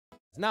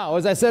Now,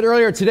 as I said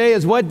earlier, today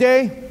is what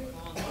day?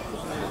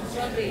 Palm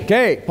Sunday.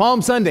 Okay,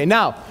 Palm Sunday.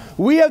 Now,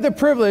 we have the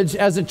privilege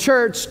as a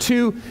church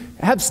to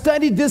have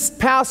studied this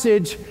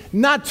passage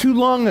not too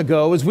long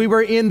ago as we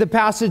were in the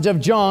passage of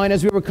John,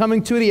 as we were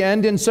coming to the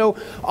end. And so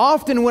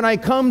often when I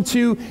come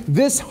to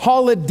this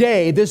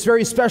holiday, this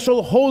very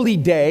special holy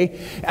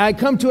day, I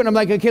come to it and I'm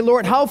like, okay,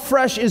 Lord, how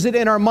fresh is it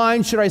in our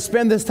mind? Should I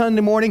spend this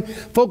Sunday morning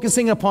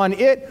focusing upon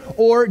it,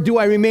 or do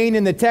I remain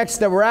in the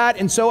text that we're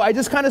at? And so I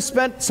just kind of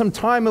spent some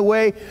time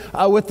away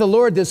with the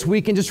Lord this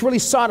week and just really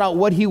sought out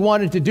what He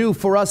wanted to do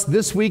for us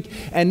this week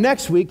and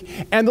next week.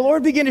 And the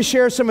Lord began to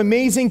share some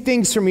amazing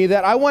things for me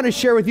that I want to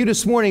share with you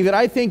this morning that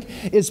I think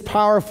is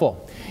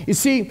powerful. You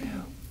see,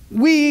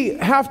 we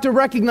have to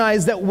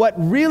recognize that what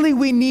really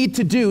we need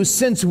to do,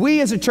 since we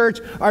as a church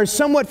are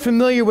somewhat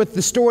familiar with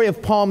the story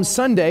of Palm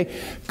Sunday,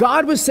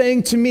 God was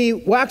saying to me,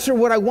 Waxer,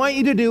 what I want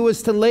you to do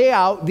is to lay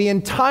out the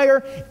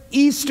entire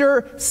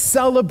Easter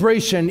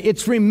celebration,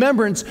 its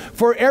remembrance,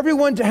 for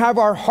everyone to have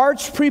our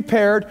hearts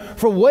prepared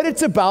for what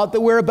it's about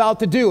that we're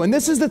about to do. And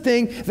this is the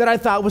thing that I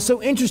thought was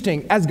so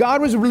interesting. As God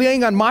was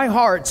laying on my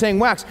heart saying,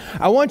 Wax,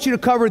 I want you to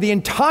cover the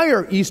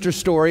entire Easter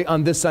story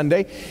on this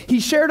Sunday, He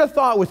shared a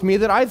thought with me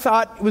that I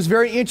thought was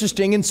very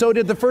interesting, and so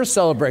did the first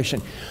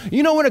celebration.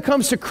 You know, when it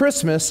comes to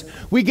Christmas,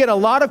 we get a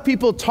lot of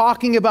people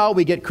talking about,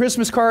 we get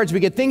Christmas cards, we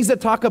get things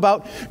that talk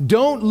about,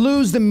 don't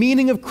lose the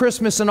meaning of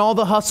Christmas and all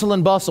the hustle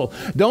and bustle.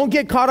 Don't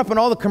get caught up in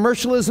all the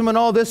commercialism and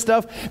all this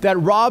stuff that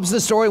robs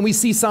the story. And we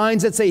see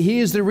signs that say He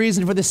is the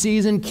reason for the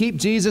season, keep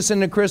Jesus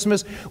into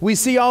Christmas. We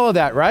see all of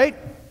that, right?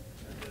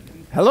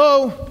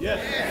 Hello?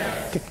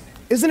 Yes.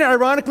 Isn't it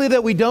ironically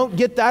that we don't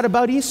get that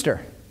about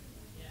Easter?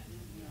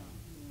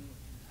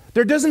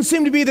 There doesn't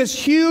seem to be this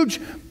huge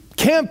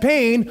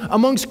campaign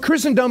amongst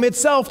Christendom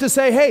itself to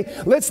say,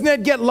 hey, let's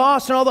not get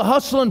lost in all the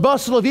hustle and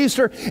bustle of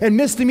Easter and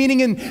miss the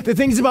meaning and the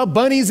things about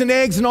bunnies and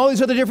eggs and all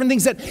these other different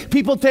things that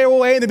people tear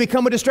away and they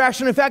become a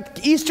distraction. In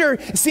fact, Easter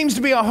seems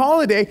to be a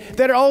holiday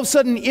that all of a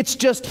sudden it's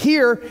just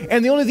here,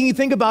 and the only thing you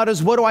think about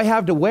is, what do I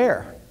have to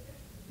wear?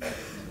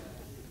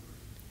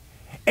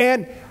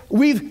 And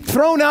we've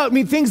thrown out,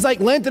 things like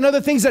Lent and other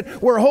things that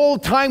where whole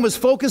time was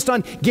focused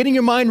on getting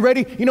your mind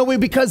ready,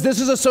 because this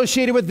is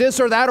associated with this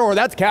or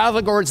that's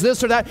Catholic, or it's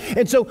this or that.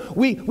 And so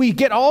we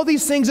get all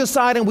these things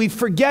aside and we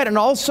forget, and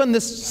all of a sudden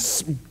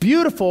this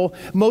beautiful,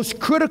 most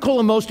critical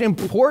and most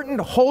important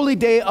holy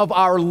day of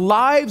our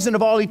lives and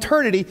of all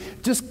eternity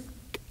just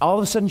all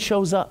of a sudden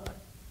shows up.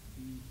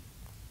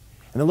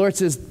 And the Lord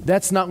says,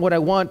 that's not what I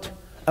want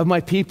of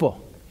my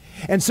people.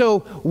 And so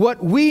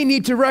what we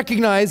need to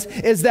recognize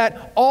is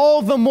that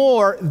all the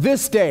more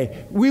this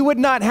day, we would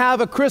not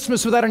have a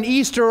Christmas without an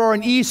Easter, or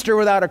an Easter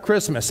without a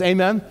Christmas.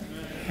 Amen?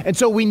 And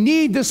so we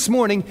need this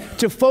morning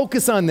to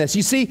focus on this.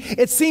 You see,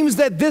 it seems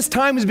that this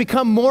time has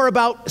become more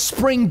about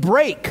spring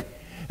break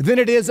than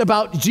it is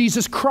about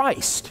Jesus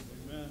Christ.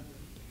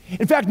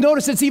 In fact,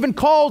 notice it's even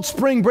called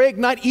spring break,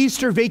 not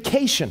Easter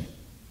vacation.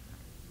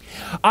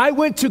 I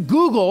went to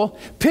Google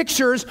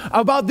pictures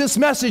about this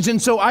message, and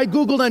so I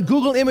Googled on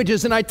Google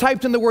Images and I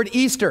typed in the word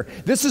Easter.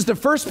 This is the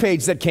first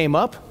page that came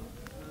up.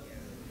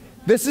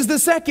 This is the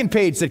second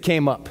page that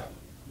came up.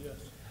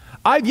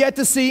 I've yet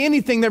to see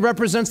anything that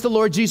represents the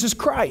Lord Jesus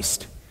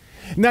Christ.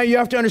 Now you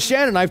have to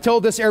understand, and I've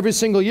told this every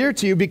single year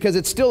to you because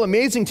it's still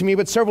amazing to me,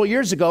 but several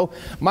years ago,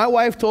 my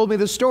wife told me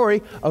the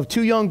story of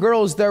two young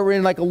girls that were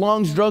in like a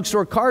Long's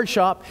drugstore card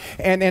shop,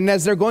 and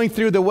as they're going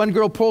through, the one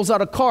girl pulls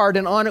out a card,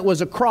 and on it was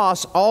a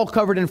cross all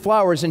covered in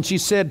flowers, and she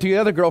said to the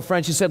other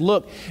girlfriend, she said,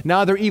 look,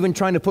 now they're even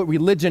trying to put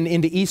religion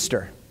into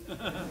Easter.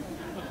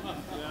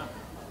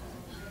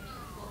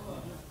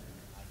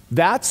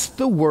 That's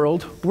the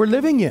world we're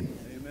living in.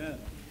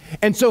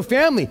 And so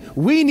family,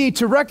 we need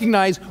to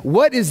recognize,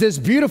 what is this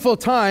beautiful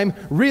time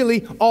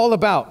really all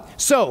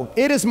about? So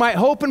it is my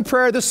hope and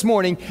prayer this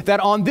morning that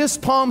on this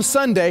Palm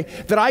Sunday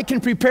that I can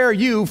prepare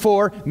you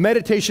for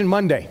Meditation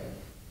Monday.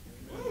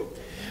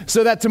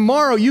 So that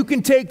tomorrow you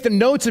can take the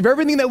notes of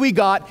everything that we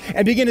got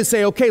and begin to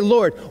say, okay,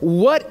 Lord,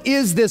 what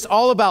is this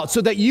all about? So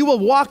that you will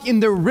walk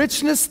in the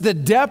richness, the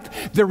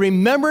depth, the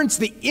remembrance,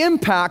 the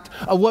impact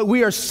of what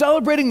we are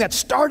celebrating that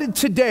started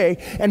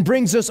today and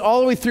brings us all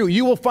the way through.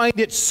 You will find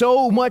it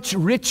so much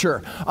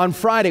richer on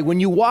Friday when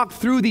you walk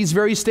through these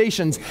very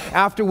stations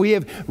after we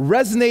have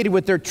resonated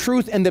with their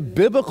truth and the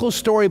biblical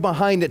story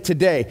behind it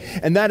today.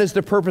 And that is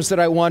the purpose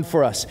that I want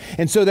for us.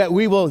 And so that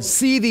we will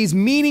see these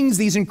meanings,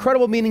 these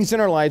incredible meanings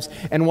in our lives,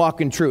 and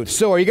walk in truth.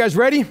 So are you guys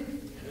ready?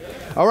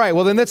 All right,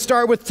 well then let's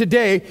start with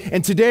today,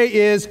 and today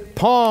is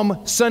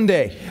Palm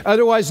Sunday,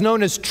 otherwise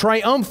known as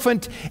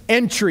Triumphant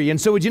Entry. And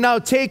so would you now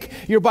take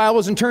your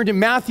Bibles and turn to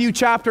Matthew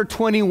chapter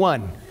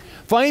 21.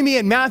 Find me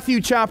at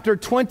Matthew chapter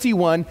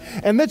 21,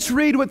 and let's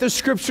read what the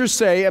scriptures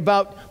say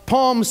about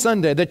Palm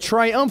Sunday, the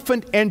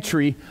triumphant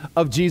entry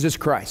of Jesus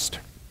Christ.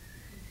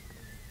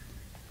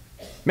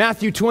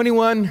 Matthew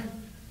 21,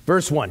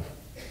 verse 1.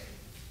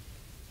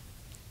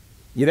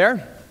 You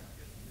there?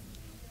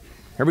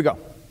 Here we go.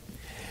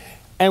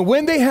 And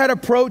when they had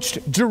approached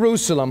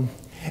Jerusalem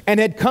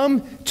and had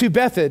come to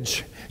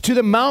Bethphage, to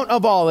the Mount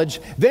of Olives.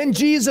 Then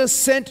Jesus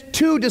sent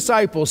 2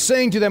 disciples,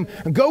 saying to them,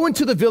 go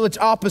into the village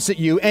opposite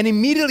you, and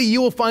immediately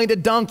you will find a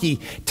donkey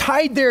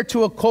tied there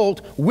to a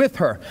colt with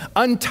her.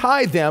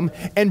 Untie them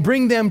and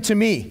bring them to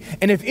me.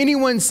 And if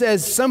anyone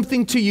says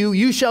something to you,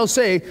 you shall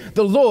say,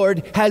 the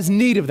Lord has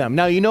need of them.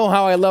 Now, you know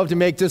how I love to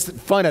make just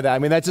fun of that. I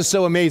mean, that's just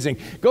so amazing.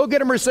 Go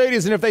get a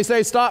Mercedes, and if they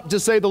say stop,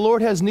 just say, the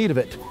Lord has need of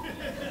it.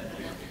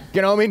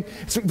 You know what I mean?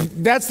 So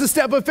that's the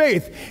step of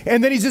faith.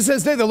 And then he just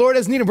says, the Lord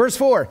has need of, verse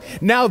 4.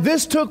 Now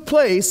this took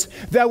place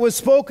that was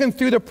spoken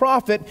through the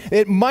prophet.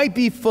 It might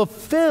be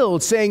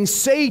fulfilled, saying,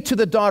 say to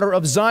the daughter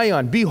of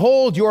Zion,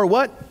 behold, your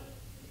what?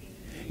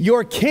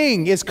 Your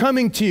king is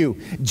coming to you,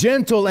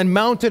 gentle and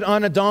mounted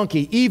on a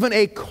donkey, even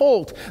a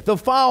colt, the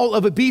foal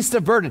of a beast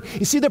of burden.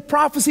 You see, the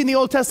prophecy in the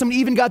Old Testament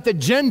even got the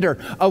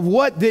gender of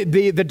what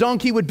the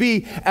donkey would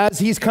be as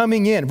he's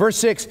coming in. Verse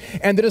 6,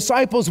 and the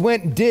disciples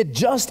went and did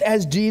just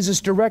as Jesus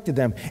directed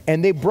them.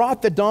 And they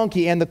brought the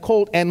donkey and the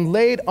colt and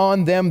laid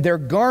on them their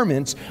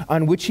garments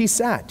on which he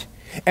sat.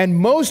 And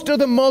most of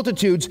the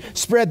multitudes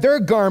spread their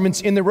garments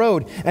in the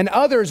road, and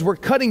others were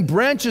cutting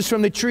branches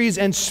from the trees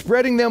and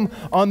spreading them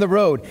on the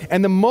road.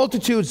 And the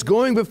multitudes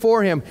going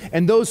before him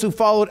and those who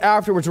followed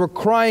afterwards were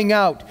crying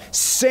out,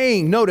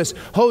 saying, notice,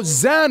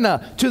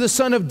 Hosanna to the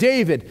Son of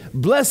David.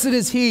 Blessed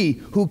is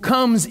he who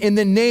comes in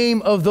the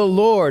name of the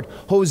Lord.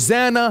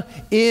 Hosanna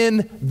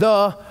in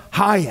the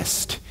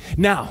highest.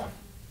 Now,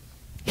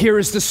 here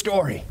is the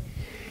story.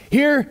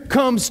 Here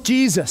comes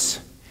Jesus,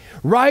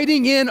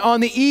 riding in on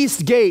the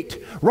east gate,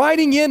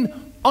 riding in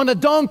on a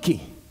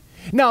donkey.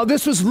 Now,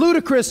 this was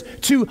ludicrous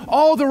to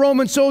all the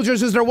Roman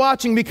soldiers as they're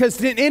watching,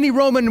 because any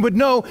Roman would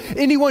know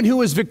anyone who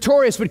was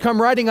victorious would come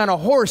riding on a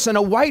horse, and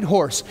a white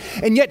horse.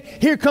 And yet,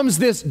 here comes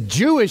this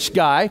Jewish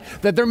guy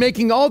that they're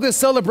making all this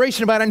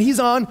celebration about, and he's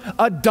on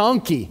a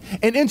donkey,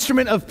 an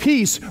instrument of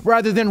peace,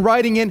 rather than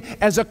riding in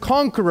as a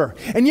conqueror.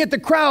 And yet the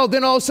crowd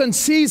then all of a sudden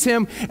sees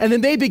him, and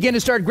then they begin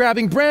to start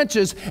grabbing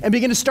branches and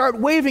begin to start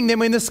waving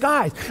them in the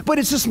sky. But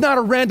it's just not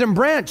a random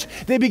branch.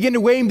 They begin to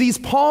wave these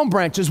palm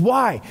branches.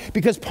 Why?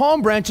 Because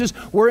palm branches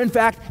were in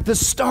fact the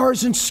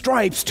stars and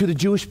stripes to the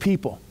Jewish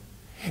people.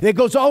 It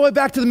goes all the way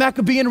back to the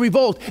Maccabean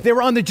revolt. They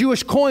were on the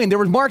Jewish coin. There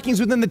were markings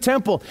within the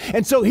temple.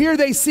 And so here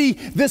they see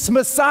this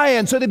Messiah.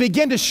 And so they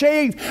begin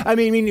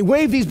to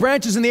wave these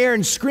branches in the air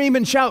and scream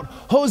and shout,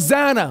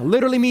 Hosanna,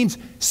 literally means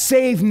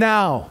save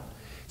now.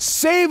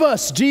 Save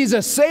us,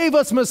 Jesus. Save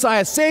us,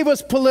 Messiah. Save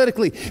us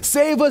politically.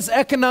 Save us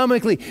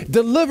economically.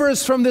 Deliver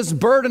us from this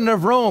burden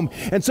of Rome.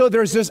 And so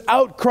there's this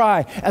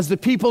outcry as the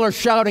people are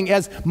shouting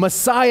as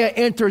Messiah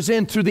enters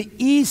in through the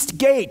east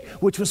gate,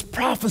 which was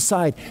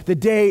prophesied the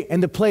day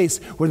and the place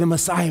where the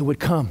Messiah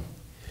would come.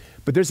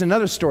 But there's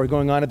another story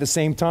going on at the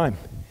same time.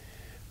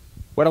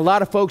 What a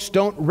lot of folks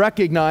don't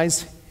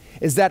recognize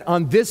is that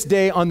on this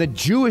day on the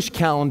Jewish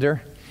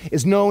calendar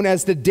is known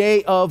as the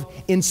day of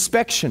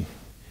inspection.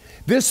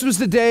 This was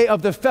the day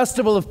of the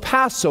festival of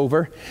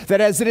Passover, that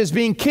as it is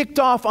being kicked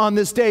off on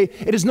this day,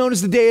 it is known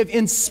as the day of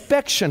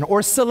inspection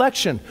or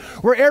selection,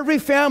 where every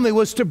family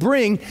was to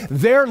bring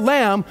their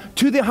lamb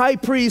to the high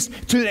priest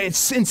to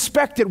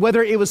inspect it,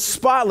 whether it was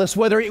spotless,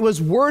 whether it was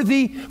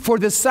worthy for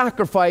the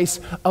sacrifice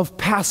of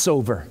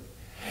Passover.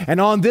 And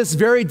on this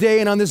very day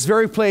and on this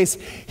very place,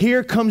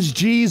 here comes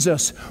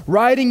Jesus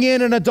riding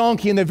in on a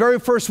donkey. And the very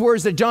first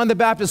words that John the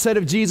Baptist said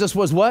of Jesus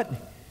was what?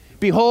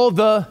 Behold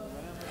the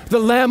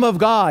Lamb of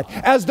God.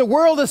 As the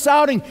world is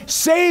shouting,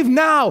 save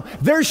now,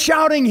 they're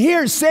shouting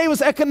here, save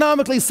us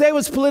economically, save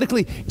us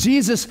politically.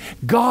 Jesus,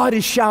 God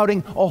is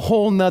shouting a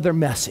whole nother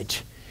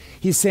message.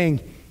 He's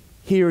saying,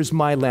 here's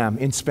my lamb,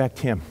 inspect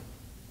him.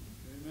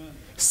 Amen.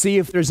 See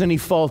if there's any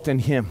fault in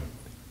him.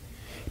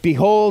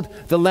 Behold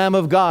the Lamb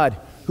of God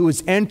who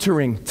is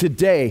entering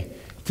today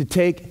to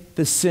take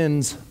the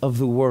sins of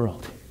the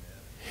world.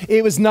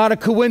 It was not a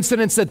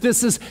coincidence that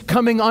this is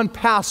coming on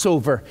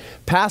Passover.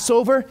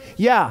 Passover?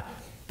 Yeah.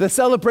 The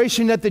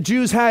celebration that the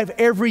Jews have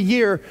every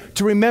year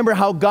to remember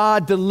how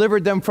God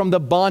delivered them from the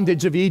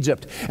bondage of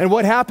Egypt. And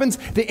what happens?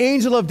 The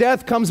angel of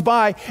death comes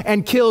by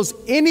and kills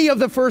any of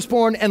the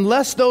firstborn,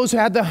 unless those who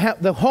had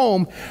the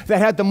home that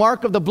had the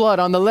mark of the blood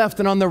on the left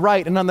and on the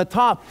right and on the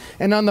top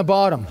and on the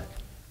bottom.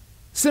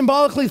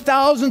 Symbolically,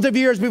 thousands of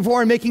years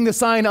before, making the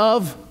sign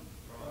of.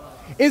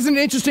 Isn't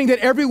it interesting that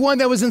everyone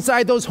that was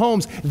inside those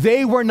homes,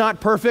 they were not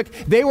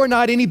perfect. They were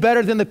not any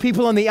better than the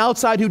people on the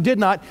outside who did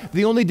not.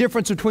 The only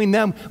difference between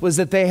them was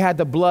that they had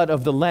the blood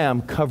of the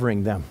Lamb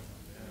covering them.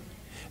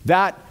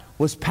 That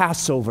was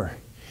Passover.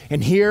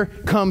 And here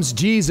comes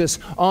Jesus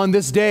on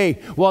this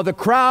day. While the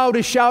crowd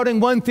is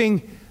shouting one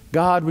thing,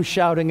 God was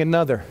shouting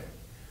another.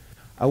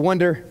 I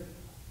wonder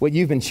what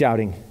you've been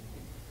shouting.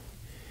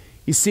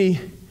 You see,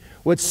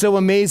 what's so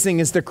amazing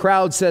is the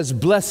crowd says,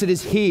 blessed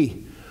is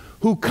he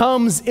who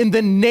comes in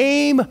the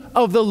name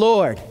of the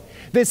Lord.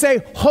 They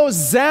say,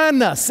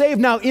 Hosanna, save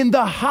now in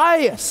the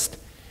highest.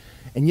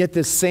 And yet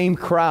this same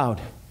crowd,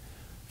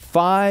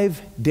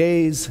 5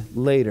 days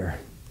later,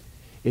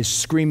 is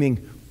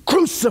screaming,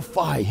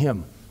 crucify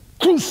him,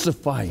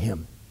 crucify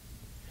him.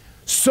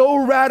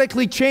 so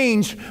radically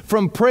changed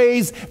from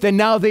praise that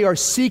now they are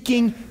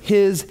seeking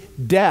his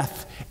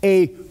death,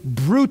 a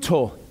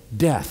brutal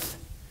death.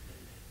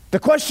 The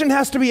question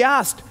has to be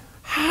asked,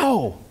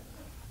 how?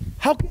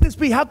 How can this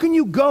be? How can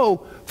you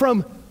go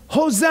from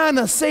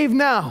Hosanna, save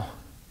now,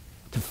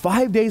 to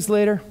 5 days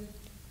later,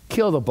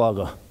 kill the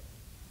bugger?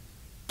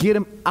 Get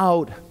him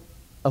out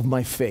of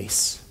my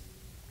face.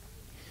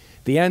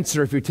 The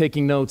answer, if you're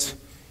taking notes,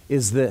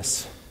 is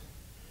this: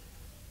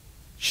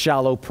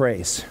 shallow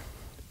praise.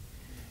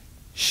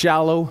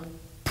 Shallow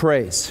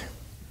praise.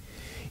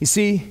 You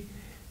see,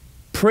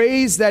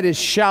 praise that is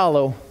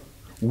shallow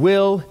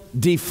will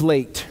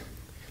deflate.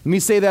 Let me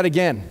say that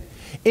again.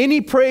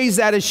 Any praise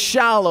that is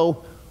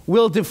shallow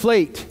will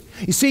deflate.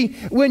 You see,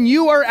 when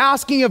you are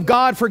asking of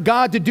God for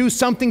God to do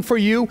something for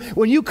you,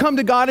 when you come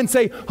to God and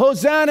say,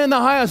 Hosanna in the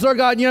highest, Lord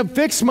God,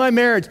 fix my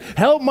marriage,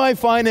 help my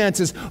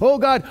finances. Oh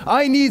God,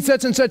 I need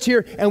such and such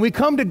here. And we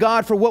come to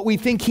God for what we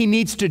think he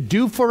needs to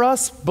do for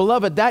us.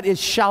 Beloved, that is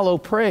shallow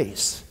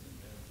praise.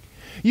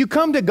 You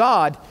come to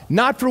God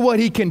not for what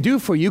he can do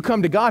for you. You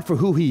come to God for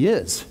who he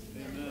is.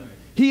 Amen.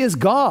 He is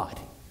God.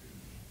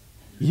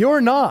 You're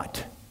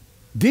not.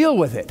 Deal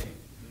with it.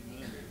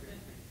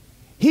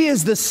 He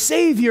is the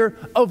Savior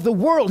of the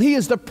world. He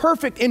is the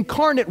perfect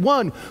incarnate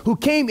one who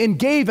came and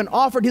gave and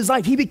offered his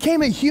life. He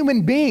became a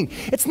human being.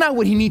 It's not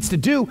what he needs to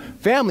do.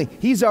 Family,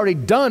 he's already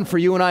done for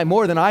you and I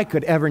more than I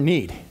could ever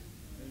need.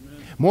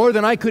 Amen. More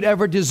than I could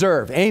ever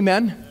deserve.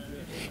 Amen?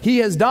 He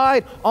has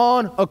died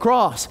on a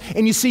cross.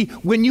 And you see,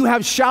 when you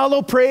have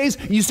shallow praise,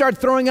 you start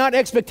throwing out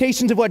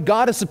expectations of what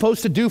God is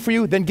supposed to do for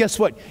you, then guess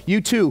what?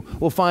 You too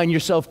will find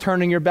yourself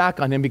turning your back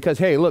on him because,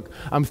 hey, look,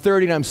 I'm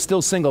 30 and I'm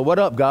still single. What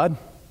up, God?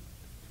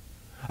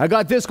 I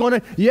got this going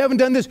on. You haven't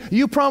done this.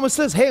 You promised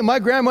this. Hey, my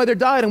grandmother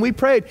died and we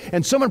prayed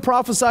and someone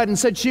prophesied and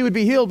said she would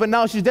be healed, but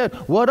now she's dead.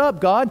 What up,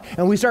 God?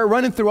 And we start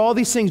running through all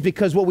these things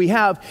because what we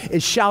have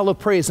is shallow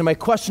praise. And my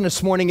question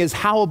this morning is,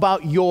 how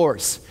about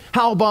yours?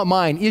 How about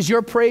mine? Is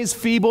your praise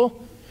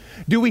feeble?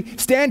 Do we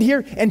stand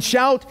here and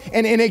shout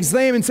and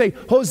exclaim and say,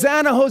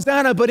 Hosanna,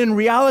 Hosanna, but in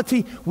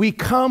reality, we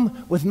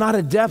come with not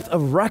a depth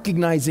of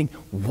recognizing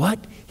what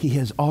he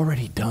has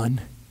already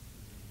done?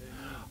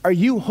 Are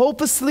you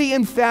hopelessly,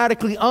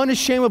 emphatically,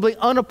 unashamedly,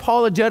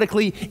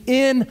 unapologetically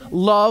in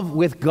love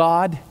with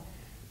God?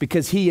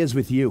 Because he is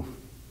with you.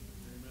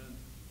 Amen.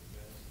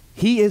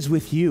 He is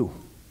with you.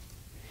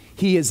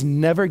 He has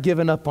never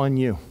given up on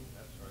you.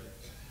 That's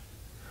right.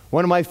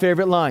 One of my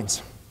favorite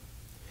lines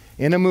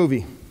in a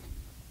movie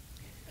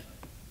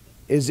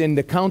is in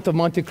the Count of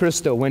Monte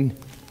Cristo when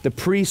the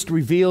priest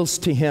reveals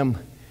to him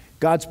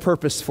God's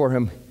purpose for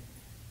him.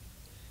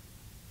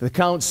 The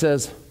Count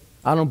says,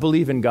 I don't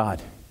believe in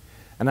God.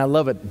 And I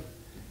love it.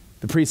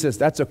 The priest says,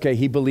 that's okay.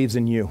 He believes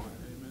in you.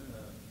 Amen.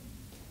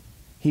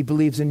 He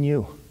believes in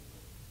you.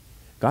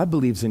 God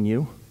believes in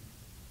you.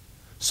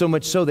 So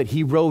much so that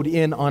he rode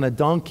in on a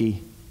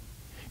donkey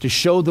to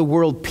show the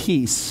world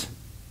peace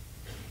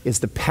is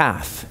the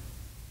path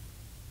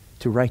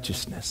to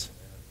righteousness.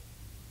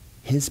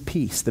 His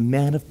peace, the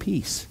man of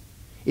peace.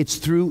 It's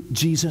through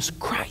Jesus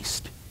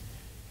Christ.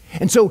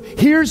 And so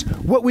here's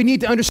what we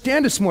need to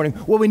understand this morning.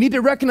 What we need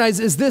to recognize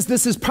is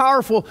this is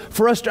powerful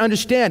for us to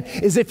understand,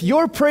 is if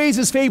your praise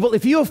is feeble,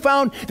 if you have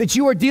found that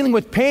you are dealing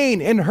with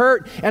pain and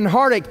hurt and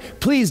heartache,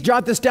 please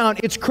jot this down.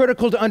 It's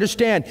critical to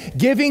understand.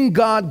 Giving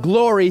God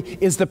glory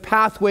is the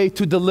pathway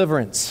to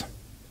deliverance.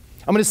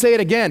 I'm going to say it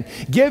again.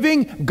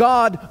 Giving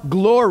God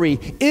glory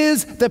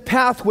is the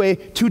pathway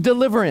to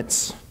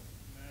deliverance.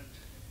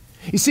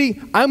 You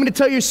see, I'm going to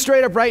tell you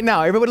straight up right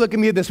now. Everybody look at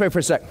me this way for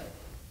a sec.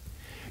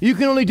 You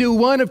can only do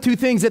one of two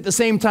things at the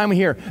same time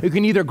here. You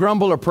can either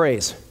grumble or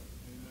praise.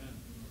 Amen.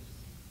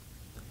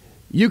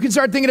 You can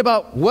start thinking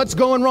about what's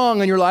going wrong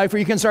in your life, or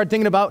you can start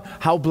thinking about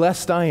how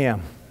blessed I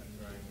am.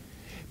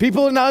 Right.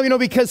 People now,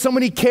 because so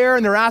many care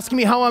and they're asking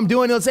me how I'm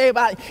doing, they'll say,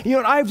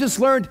 I've just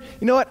learned,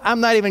 I'm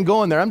not even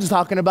going there. I'm just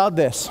talking about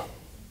this.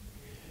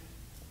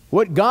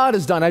 What God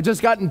has done. I've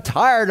just gotten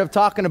tired of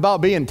talking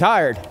about being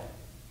tired.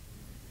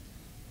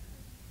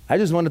 I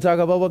just want to talk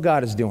about what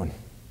God is doing.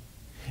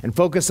 And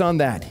focus on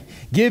that.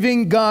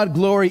 Giving God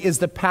glory is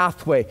the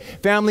pathway.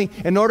 Family,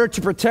 in order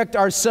to protect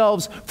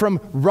ourselves from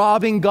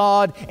robbing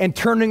God and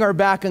turning our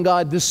back on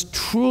God,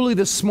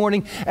 this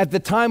morning, at the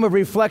time of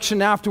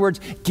reflection afterwards,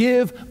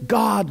 give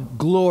God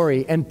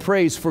glory and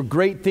praise for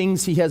great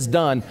things he has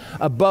done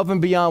above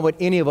and beyond what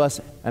any of us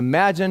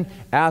imagine,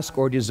 ask,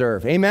 or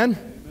deserve. Amen?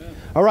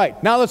 All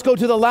right, now let's go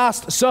to the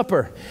Last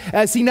Supper.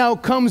 As he now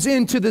comes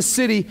into the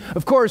city,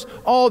 of course,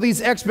 all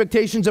these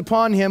expectations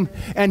upon him,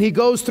 and he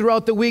goes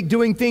throughout the week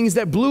doing things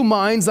that blew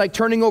minds, like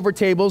turning over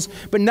tables.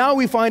 But now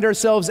we find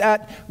ourselves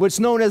at what's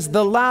known as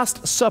the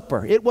Last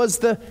Supper. It was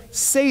the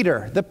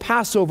Seder, the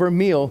Passover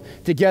meal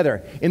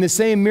together. In the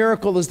same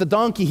miracle as the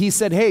donkey, he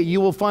said, hey,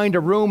 you will find a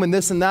room and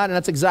this and that, and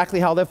that's exactly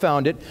how they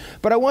found it.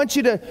 But I want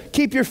you to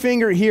keep your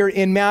finger here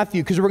in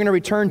Matthew, because we're going to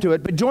return to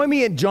it. But join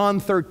me at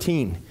John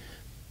 13.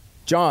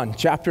 John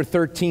chapter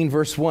 13,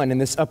 verse 1, in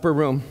this upper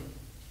room.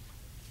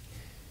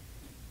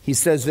 he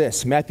says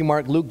this, Matthew,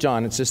 Mark, Luke,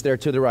 John, it's just there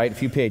to the right, a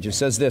few pages,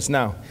 says this,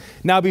 Now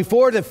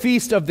before the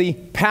feast of the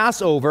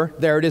Passover,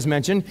 there it is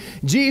mentioned,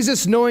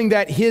 Jesus, knowing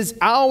that his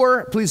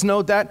hour, please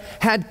note that,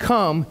 had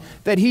come,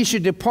 that he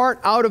should depart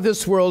out of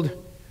this world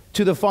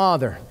to the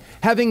Father.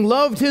 Having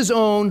loved his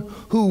own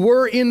who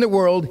were in the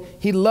world,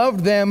 he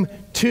loved them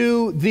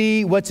to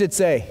the, what's it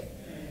say?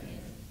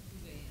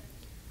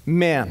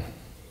 Man.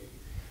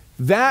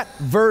 That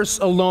verse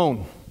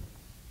alone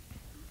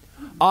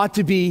ought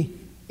to be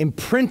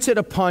imprinted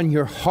upon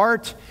your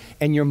heart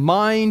and your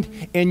mind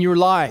and your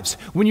lives.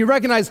 When you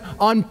recognize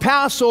on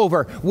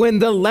Passover, when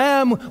the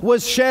lamb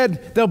was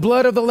shed, the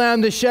blood of the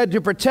lamb is shed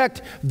to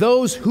protect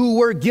those who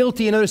were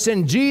guilty in other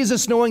sin,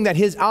 Jesus, knowing that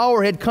his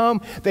hour had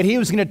come, that he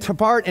was going to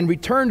depart and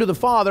return to the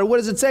Father, what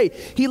does it say?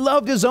 He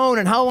loved his own.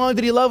 And how long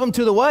did he love them?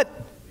 To the what?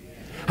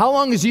 How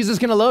long is Jesus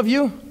going to love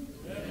you?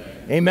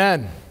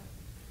 Amen.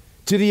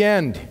 To the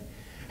end.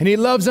 And he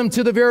loves them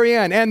to the very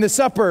end. And the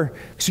supper,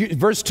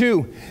 verse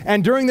 2,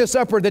 and during the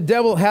supper, the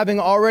devil having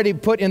already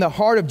put in the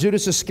heart of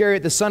Judas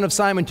Iscariot, the son of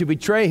Simon, to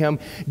betray him,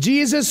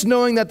 Jesus,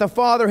 knowing that the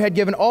Father had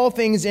given all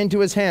things into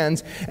his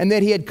hands, and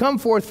that he had come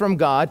forth from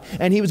God,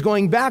 and he was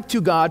going back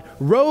to God,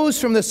 rose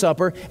from the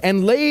supper,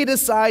 and laid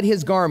aside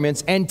his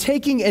garments, and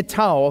taking a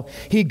towel,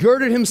 he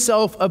girded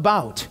himself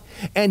about.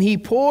 And he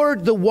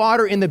poured the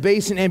water in the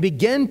basin, and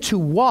began to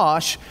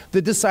wash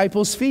the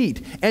disciples'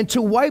 feet, and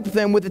to wipe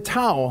them with a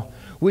towel,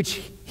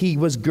 which he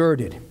was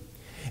girded.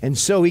 And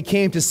so he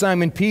came to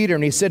Simon Peter,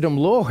 and he said to him,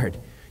 Lord,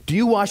 do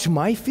you wash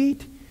my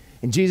feet?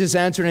 And Jesus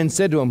answered and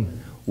said to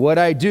him, what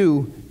I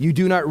do, you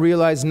do not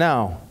realize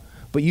now,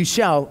 but you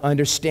shall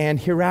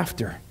understand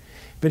hereafter.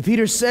 But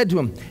Peter said to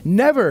him,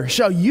 never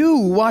shall you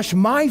wash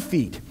my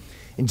feet.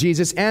 And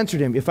Jesus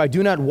answered him, if I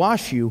do not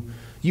wash you,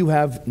 you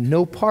have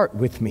no part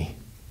with me.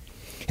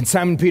 And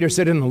Simon Peter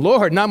said to him,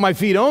 Lord, not my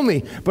feet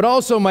only, but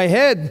also my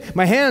head,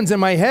 my hands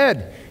and my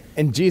head.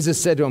 And Jesus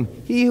said to him,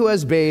 he who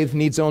has bathed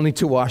needs only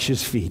to wash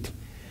his feet,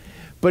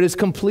 but is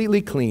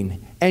completely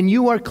clean. And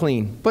you are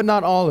clean, but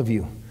not all of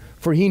you.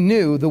 For he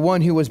knew the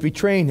one who was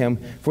betraying him.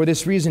 For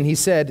this reason he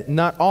said,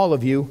 not all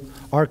of you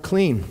are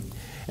clean.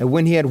 And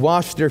when he had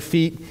washed their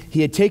feet,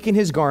 he had taken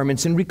his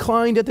garments and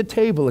reclined at the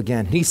table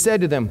again. He said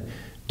to them,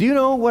 do you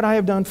know what I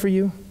have done for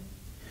you?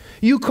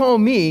 You call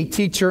me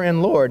teacher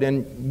and Lord,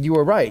 and you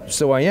are right,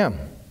 so I am.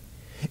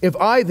 If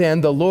I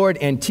then, the Lord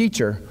and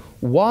teacher,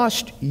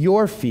 washed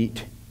your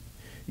feet,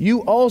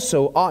 you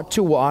also ought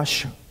to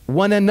wash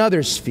one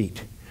another's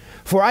feet.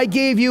 For I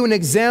gave you an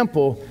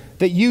example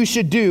that you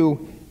should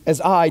do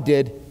as I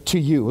did to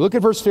you. Look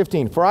at verse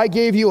 15. For I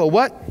gave you a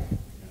what?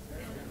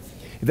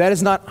 If that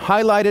is not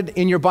highlighted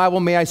in your Bible,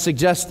 may I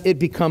suggest it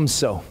becomes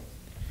so.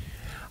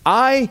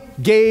 I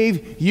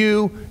gave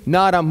you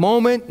not a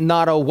moment,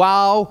 not a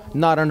wow,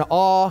 not an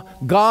awe.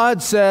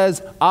 God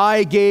says,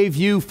 I gave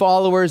you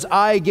followers,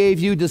 I gave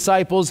you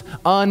disciples,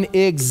 an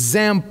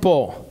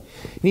example.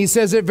 And he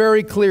says it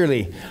very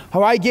clearly.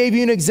 How I gave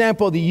you an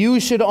example that you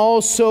should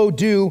also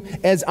do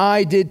as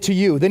I did to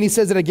you. Then he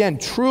says it again.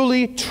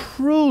 Truly,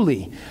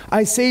 truly,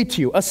 I say to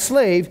you, a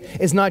slave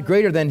is not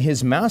greater than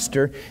his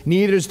master,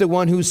 neither is the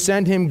one who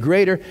sent him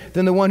greater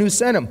than the one who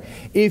sent him.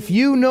 If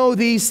you know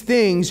these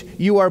things,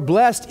 you are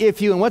blessed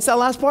if you, and what's that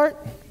last part?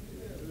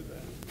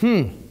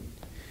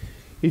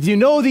 If you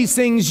know these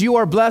things, you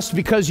are blessed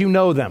because you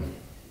know them.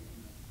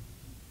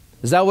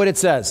 Is that what it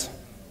says?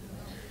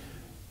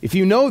 If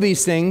you know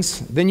these things,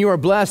 then you are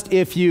blessed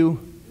if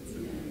you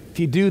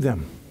do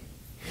them.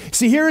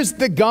 See, here is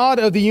the God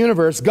of the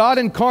universe, God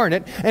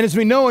incarnate, and as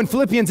we know in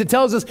Philippians, it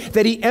tells us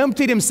that he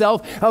emptied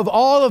himself of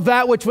all of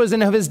that which was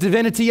in of his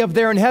divinity up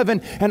there in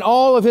heaven, and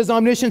all of his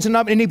omniscience,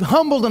 and he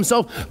humbled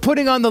himself,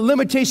 putting on the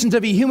limitations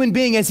of a human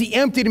being as he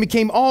emptied and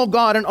became all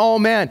God and all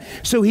man.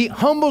 So he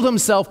humbled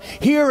himself.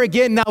 Here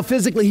again, now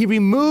physically, he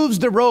removes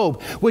the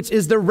robe, which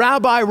is the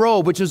rabbi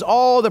robe, which is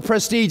all the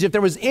prestige. If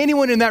there was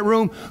anyone in that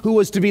room who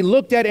was to be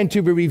looked at and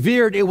to be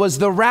revered, it was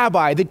the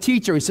rabbi, the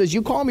teacher. He says,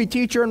 you call me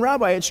teacher and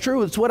rabbi. It's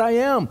true. It's what I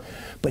am.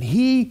 But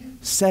he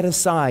set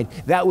aside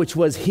that which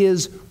was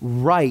his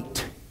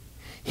right,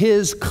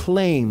 his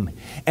claim,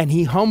 and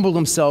he humbled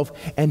himself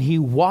and he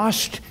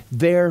washed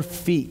their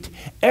feet,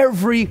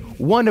 every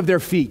one of their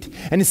feet.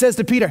 And it says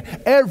to Peter,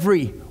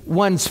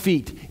 everyone's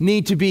feet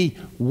need to be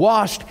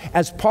washed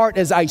as part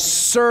as I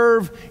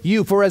serve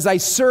you. For as I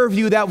serve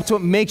you, that's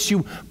what makes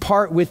you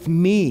part with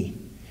me.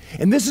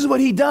 And this is what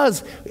he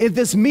does at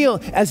this meal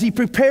as he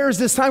prepares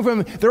this time for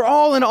them. They're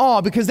all in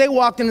awe because they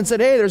walked in and said,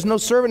 hey, there's no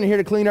servant in here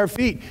to clean our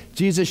feet.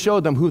 Jesus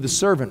showed them who the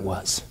servant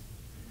was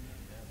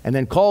and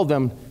then called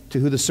them to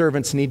who the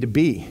servants need to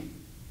be.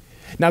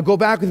 Now go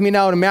back with me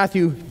now to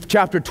Matthew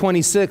chapter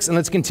 26 and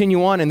let's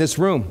continue on in this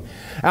room.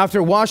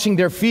 After washing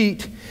their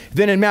feet,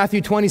 then in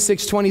Matthew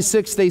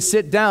 26:26, they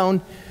sit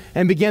down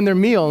and begin their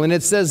meal. And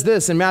it says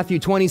this in Matthew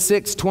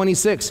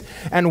 26:26,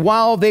 and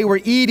while they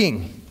were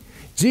eating,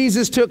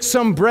 Jesus took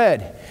some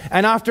bread,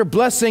 and after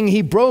blessing,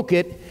 he broke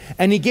it,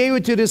 and he gave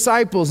it to the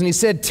disciples, and he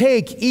said,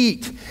 take,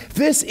 eat.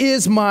 This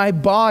is my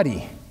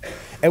body.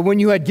 And when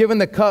you had given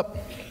the cup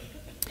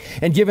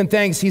And giving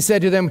thanks, he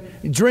said to them,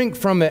 drink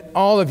from it,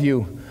 all of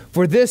you,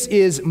 for this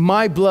is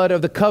my blood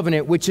of the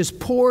covenant, which is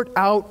poured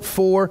out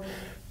for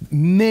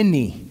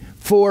many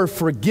for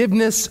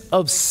forgiveness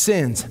of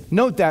sins.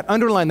 Note that,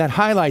 underline that,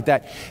 highlight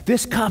that.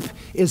 This cup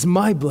is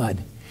my blood,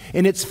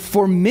 and it's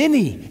for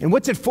many. And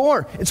what's it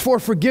for? It's for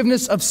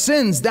forgiveness of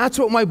sins. That's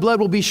what my blood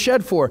will be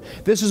shed for.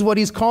 This is what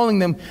he's calling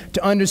them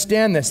to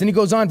understand this. And he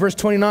goes on, verse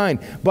 29,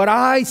 but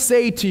I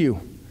say to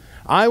you,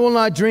 I will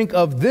not drink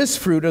of this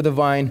fruit of the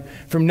vine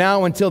from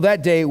now until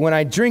that day when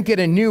I drink it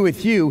anew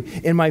with you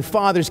in my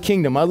Father's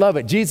kingdom. I love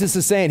it. Jesus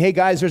is saying, hey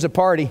guys, there's a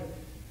party.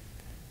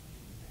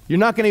 You're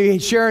not going to be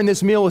sharing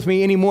this meal with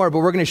me anymore, but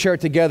we're going to share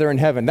it together in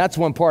heaven. That's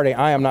one party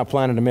I am not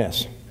planning to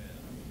miss.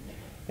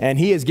 And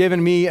he has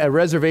given me a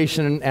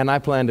reservation, and I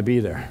plan to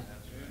be there.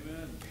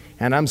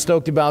 And I'm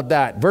stoked about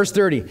that. Verse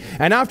 30,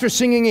 and after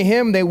singing a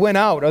hymn, they went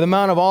out of the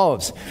Mount of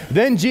Olives.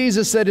 Then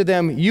Jesus said to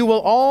them, you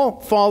will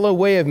all fall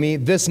away of me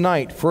this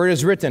night, for it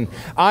is written,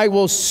 I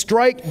will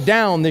strike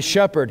down the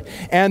shepherd,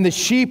 and the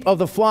sheep of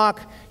the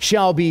flock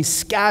shall be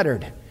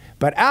scattered.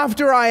 But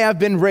after I have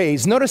been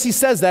raised, notice he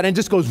says that and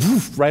just goes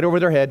woof, right over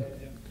their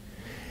head.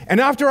 And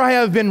after I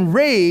have been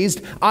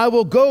raised, I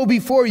will go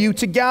before you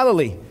to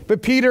Galilee.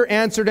 But Peter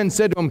answered and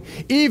said to him,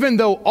 even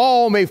though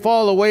all may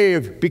fall away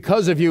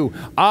because of you,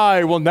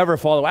 I will never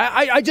fall away.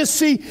 I just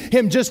see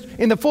him just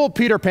in the full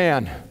Peter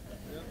Pan.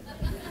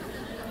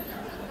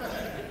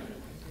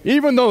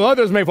 Even though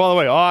others may fall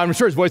away, I'm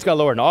sure his voice got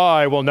lowered.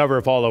 I will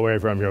never fall away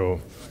from you.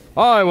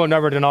 I will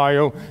never deny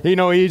you. You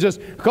know, he just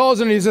calls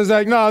and he says,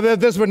 like, no,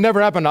 this would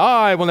never happen.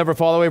 I will never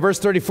fall away. Verse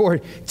 34,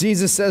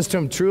 Jesus says to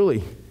him,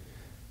 truly,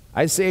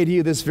 I say to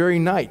you this very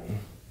night,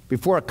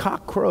 before a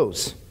cock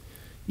crows,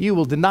 you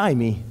will deny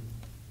me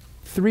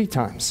 3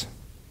 times.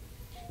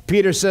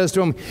 Peter says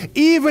to him,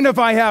 even if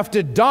I have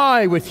to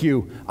die with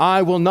you,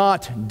 I will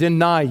not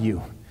deny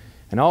you.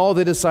 And all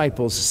the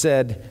disciples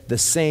said the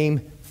same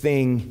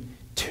thing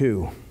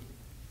too.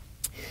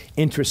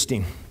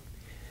 Interesting.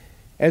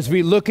 As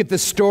we look at the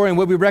story and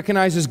what we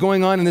recognize is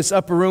going on in this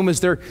upper room as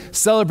they're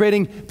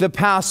celebrating the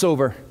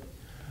Passover,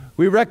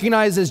 we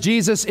recognize as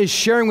Jesus is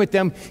sharing with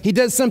them, he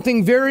does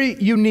something very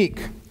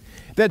unique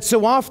that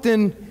so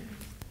often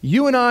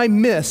you and I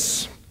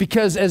miss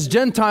because as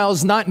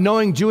Gentiles not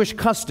knowing Jewish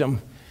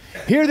custom,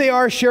 here they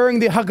are sharing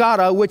the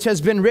Haggadah, which has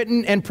been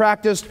written and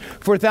practiced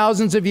for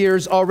thousands of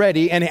years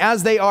already. And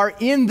as they are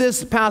in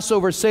this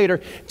Passover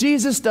Seder,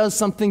 Jesus does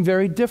something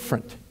very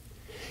different.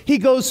 He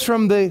goes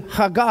from the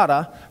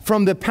Haggadah,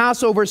 from the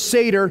Passover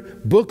Seder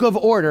book of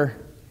order,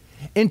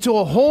 into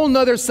a whole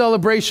nother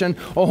celebration,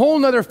 a whole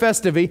nother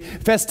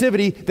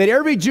festivity that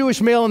every Jewish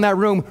male in that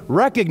room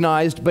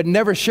recognized but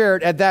never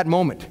shared at that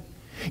moment.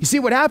 You see,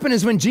 what happened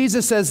is when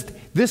Jesus says,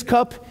 this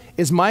cup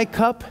is my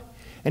cup,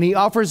 and he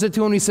offers it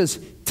to him, he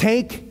says,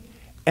 take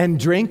and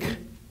drink.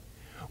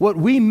 What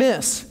we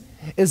miss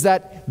is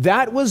that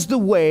that was the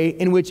way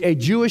in which a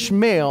Jewish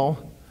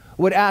male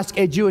would ask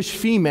a Jewish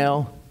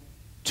female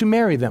to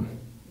marry them.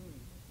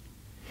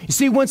 You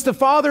see, once the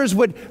fathers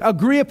would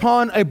agree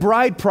upon a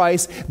bride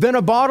price, then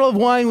a bottle of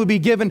wine would be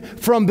given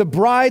from the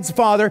bride's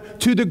father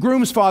to the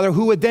groom's father,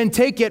 who would then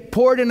take it,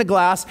 pour it in a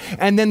glass,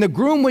 and then the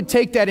groom would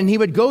take that and he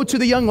would go to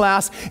the young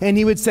lass and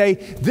he would say,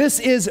 this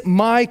is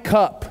my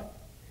cup.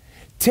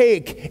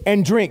 Take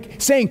and drink,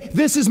 saying,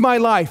 this is my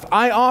life.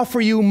 I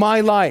offer you my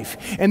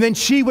life. And then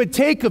she would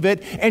take of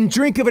it and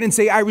drink of it and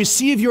say, I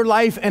receive your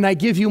life and I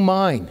give you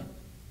mine.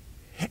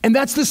 And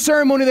that's the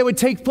ceremony that would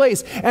take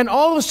place. And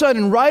all of a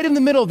sudden, right in the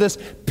middle of this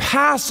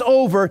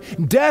Passover,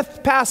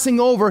 death passing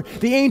over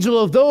the angel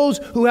of those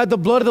who had the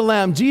blood of the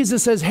Lamb,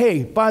 Jesus says,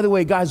 hey, by the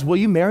way, guys, will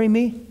you marry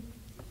me?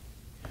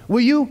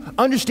 Will you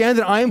understand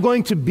that I am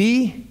going to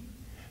be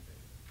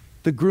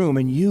the groom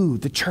and you,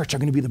 the church, are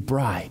going to be the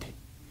bride?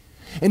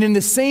 And in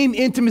the same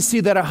intimacy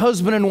that a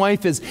husband and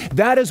wife is,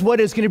 that is what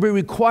is going to be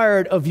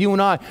required of you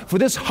and I. For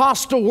this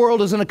hostile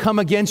world is going to come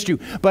against you,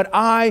 but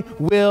I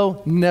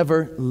will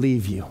never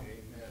leave you.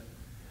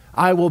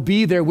 I will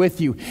be there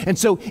with you. And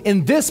so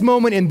in this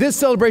moment, in this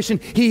celebration,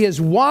 he has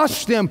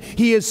washed them,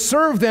 he has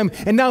served them,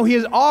 and now he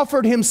has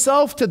offered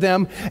himself to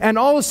them. And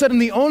all of a sudden,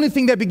 the only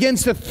thing that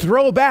begins to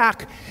throw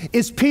back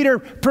is Peter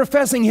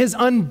professing his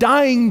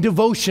undying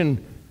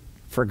devotion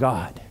for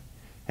God.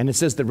 And it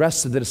says the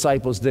rest of the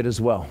disciples did as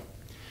well.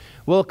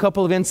 Well, a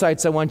couple of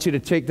insights I want you to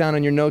take down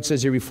on your notes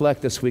as you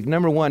reflect this week.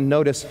 Number one,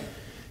 notice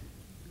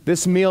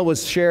this meal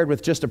was shared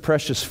with just a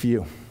precious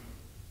few,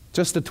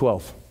 just the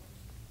 12.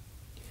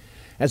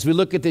 As we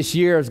look at this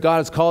year, as God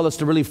has called us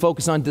to really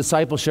focus on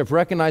discipleship,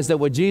 recognize that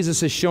what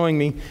Jesus is showing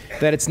me,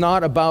 that it's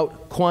not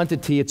about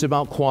quantity, it's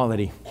about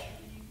quality.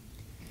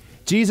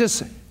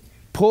 Jesus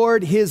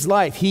poured his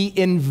life. He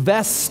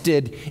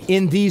invested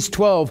in these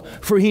 12,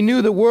 for he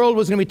knew the world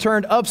was going to be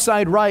turned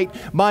upside right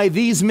by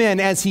these men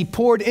as he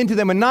poured into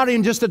them. And not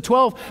even just the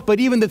 12,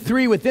 but even the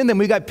 3 within them.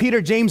 We got Peter,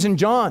 James, and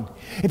John.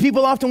 And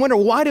people often wonder,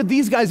 why did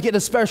these guys get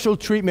a special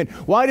treatment?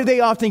 Why do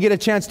they often get a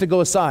chance to go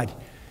aside?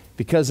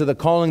 Because of the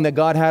calling that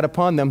God had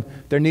upon them,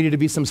 there needed to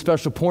be some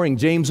special pouring.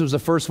 James was the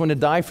first one to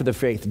die for the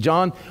faith.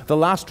 John, the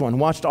last one,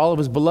 watched all of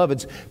his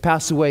beloveds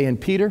pass away. And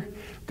Peter,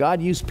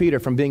 God used Peter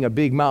from being a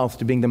big mouth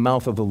to being the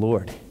mouth of the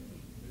Lord.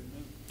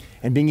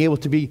 And being able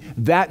to be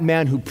that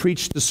man who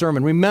preached the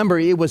sermon. Remember,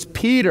 it was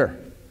Peter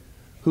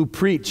who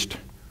preached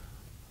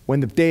when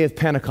the day of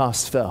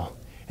Pentecost fell.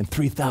 And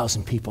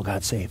 3,000 people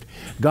got saved.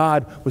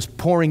 God was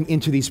pouring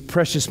into these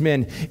precious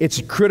men.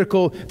 It's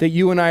critical that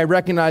you and I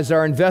recognize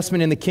our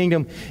investment in the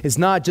kingdom is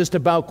not just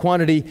about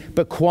quantity,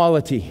 but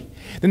quality.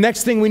 The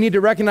next thing we need to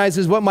recognize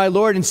is what my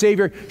Lord and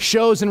Savior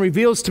shows and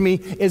reveals to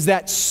me is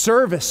that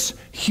service,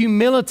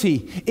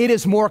 humility, it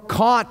is more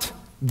caught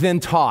than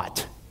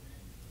taught.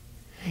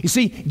 You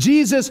see,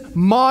 Jesus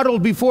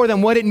modeled before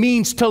them what it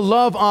means to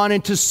love on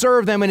and to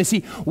serve them. And as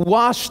he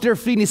washed their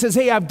feet, and he says,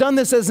 hey, I've done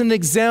this as an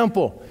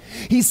example.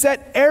 He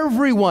set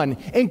everyone,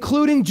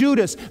 including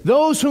Judas,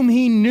 those whom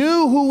he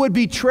knew who would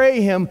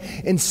betray him,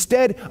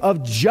 instead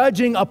of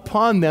judging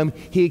upon them,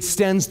 he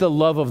extends the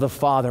love of the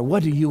Father.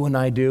 What do you and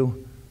I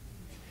do?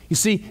 You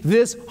see,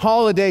 this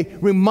holiday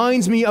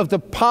reminds me of the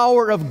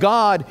power of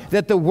God,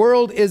 that the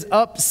world is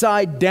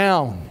upside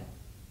down.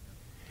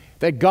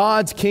 That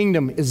God's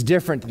kingdom is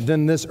different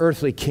than this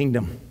earthly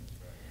kingdom.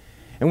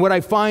 And what I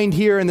find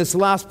here in this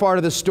last part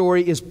of the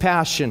story is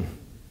passion.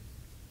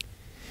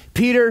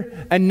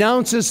 Peter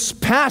announces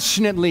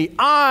passionately,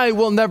 I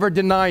will never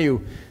deny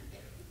you.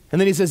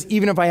 And then he says,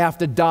 even if I have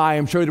to die,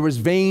 I'm sure there was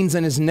veins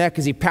in his neck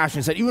as he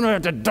passionately said, even if I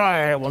have to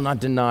die, I will not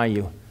deny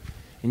you.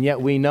 And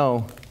yet we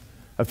know,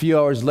 a few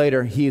hours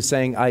later, he is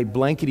saying, I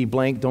blankety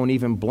blank, don't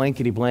even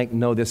blankety blank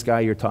know this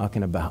guy you're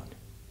talking about.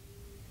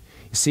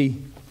 You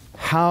see,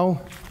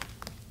 how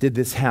did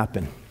this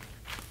happen?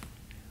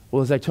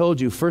 Well, as I told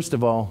you, first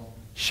of all,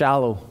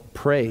 shallow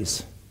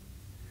praise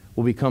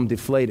will become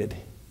deflated.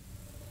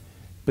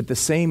 But the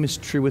same is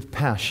true with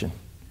passion.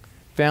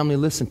 Family,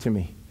 listen to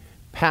me.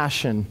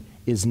 Passion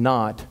is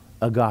not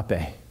agape.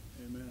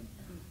 Amen.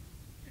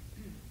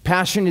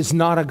 Passion is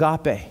not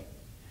agape.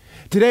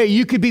 Today,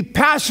 you could be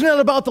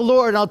passionate about the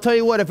Lord, and I'll tell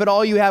you what, if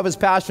all you have is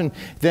passion,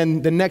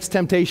 then the next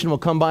temptation will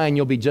come by and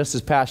you'll be just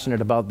as passionate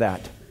about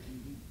that.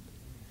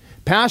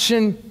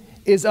 Passion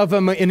is of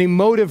an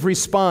emotive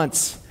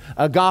response.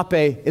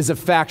 Agape is a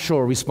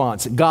factual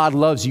response. God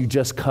loves you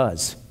just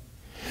 'cause.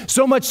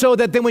 So much so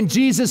that then when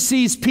Jesus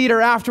sees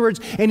Peter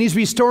afterwards and he's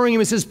restoring him,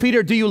 he says,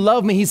 Peter, do you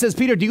love me? He says,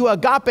 Peter, do you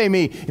agape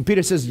me? And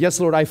Peter says, yes,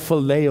 Lord, I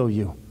phileo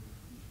you.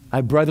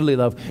 I brotherly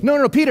love.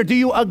 No, Peter, do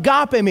you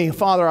agape me?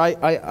 Father, I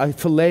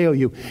phileo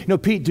you. No,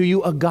 Pete, do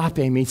you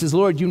agape me? He says,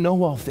 Lord, you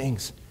know all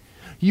things.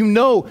 You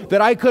know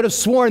that I could have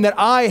sworn that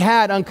I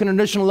had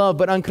unconditional love,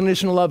 but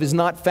unconditional love is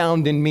not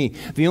found in me.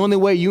 The only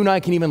way you and I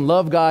can even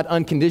love God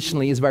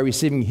unconditionally is by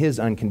receiving his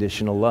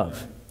unconditional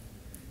love.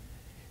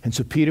 And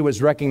so Peter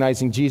was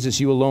recognizing, Jesus,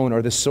 you alone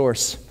are the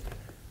source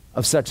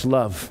of such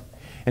love.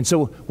 And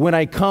so when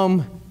I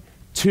come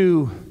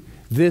to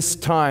this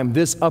time,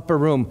 this upper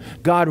room,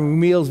 God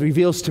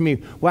reveals to me,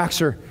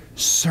 Waxer,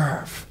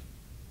 serve,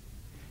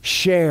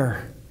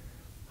 share,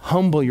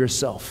 humble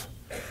yourself.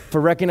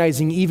 For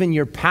recognizing even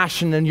your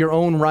passion in your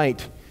own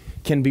right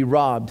can be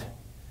robbed.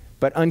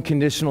 But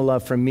unconditional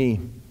love from me,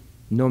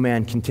 no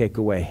man can take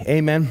away.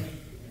 Amen?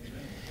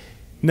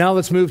 Now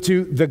let's move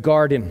to the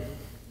garden.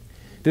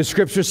 The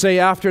scriptures say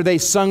after they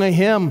sung a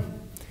hymn,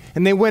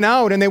 and they went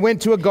out and they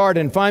went to a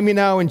garden. Find me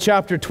now in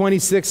chapter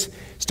 26,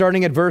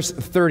 starting at verse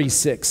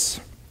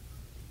 36.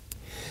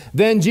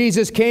 Then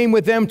Jesus came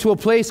with them to a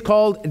place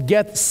called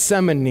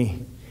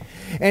Gethsemane.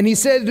 And he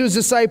said to his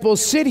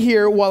disciples, sit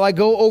here while I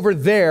go over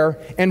there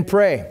and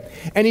pray.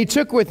 And he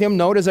took with him,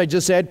 note as I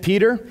just said,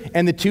 Peter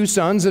and the two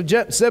sons of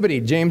Zebedee,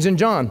 James and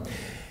John.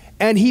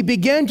 And he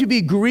began to be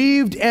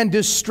grieved and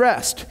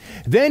distressed.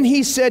 Then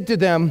he said to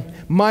them,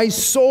 my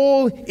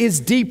soul is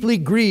deeply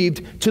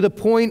grieved to the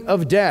point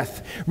of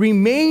death.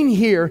 Remain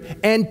here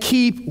and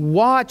keep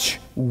watch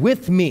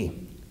with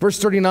me. Verse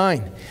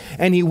 39,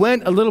 and he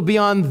went a little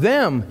beyond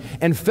them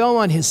and fell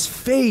on his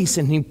face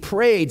and he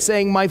prayed,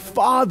 saying, my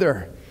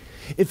Father,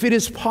 if it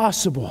is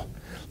possible,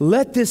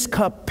 let this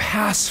cup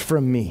pass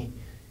from me.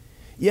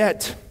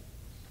 Yet,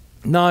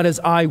 not as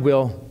I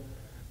will,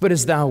 but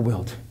as thou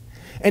wilt.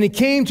 And he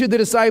came to the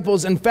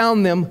disciples and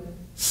found them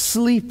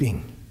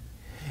sleeping.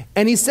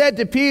 And he said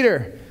to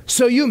Peter,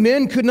 so you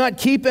men could not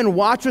keep and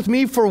watch with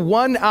me for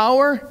 1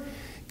 hour?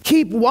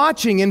 Keep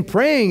watching and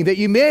praying that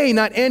you may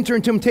not enter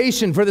in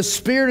temptation, for the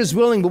spirit is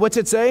willing, but what's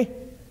it say?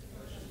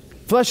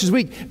 Flesh is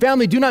weak.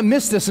 Family, do not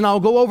miss this, and I'll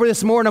go over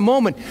this more in a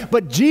moment.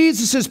 But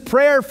Jesus'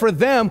 prayer for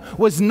them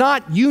was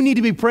not, you need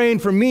to be praying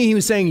for me. He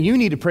was saying, you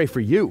need to pray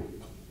for you.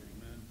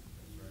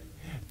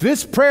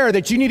 This prayer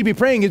that you need to be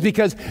praying is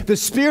because the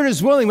spirit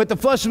is willing, but the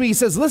flesh is weak. He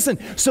says, listen,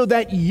 so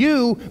that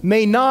you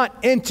may not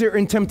enter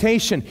in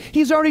temptation.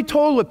 He's already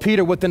told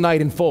Peter what the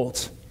night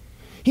unfolds.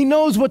 He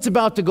knows what's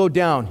about to go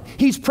down.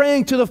 He's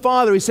praying to the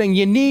Father. He's saying,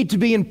 you need to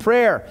be in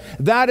prayer.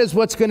 That is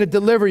what's going to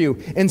deliver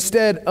you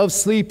instead of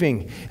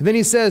sleeping. And then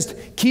he says,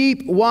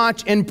 keep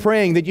watch and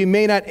praying that you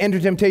may not enter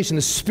temptation.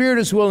 The spirit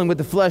is willing, but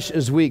the flesh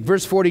is weak.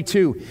 Verse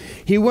 42,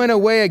 he went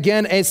away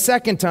again a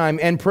second time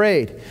and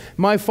prayed,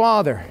 my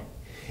Father,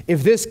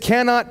 if this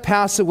cannot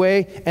pass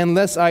away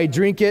unless I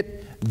drink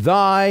it,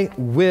 thy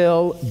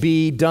will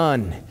be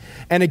done.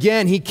 And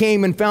again he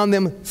came and found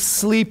them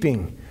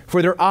sleeping,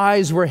 for their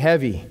eyes were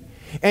heavy.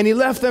 And he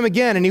left them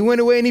again, and he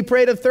went away and he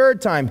prayed a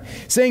third time,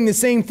 saying the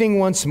same thing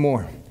once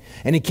more.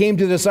 And he came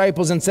to the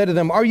disciples and said to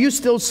them, are you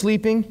still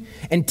sleeping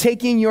and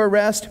taking your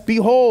rest?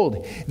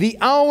 Behold, the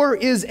hour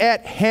is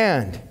at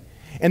hand,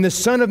 and the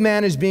Son of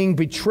Man is being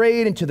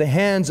betrayed into the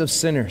hands of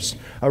sinners.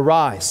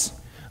 Arise,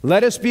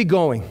 let us be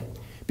going.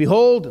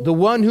 Behold, the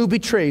one who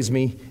betrays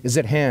me is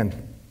at hand.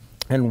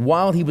 And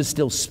while he was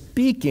still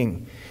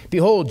speaking,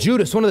 behold,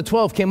 Judas, one of the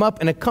 12, came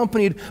up and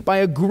accompanied by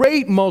a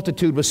great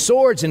multitude with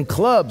swords and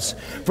clubs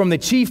from the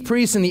chief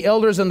priests and the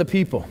elders and the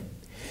people.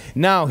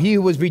 Now he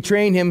who was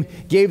betraying him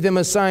gave them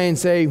a sign,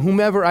 saying,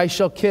 whomever I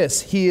shall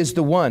kiss, he is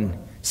the one.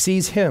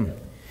 Seize him.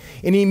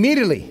 And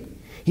immediately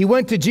he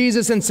went to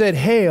Jesus and said,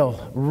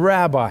 Hail,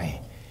 Rabbi,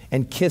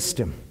 and kissed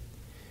him.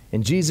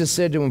 And Jesus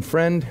said to him,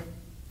 Friend,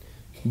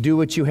 do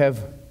what you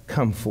have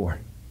come for.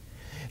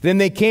 Then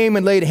they came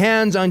and laid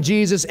hands on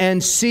Jesus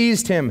and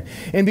seized him.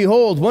 And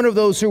behold, one of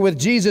those who were with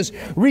Jesus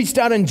reached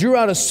out and drew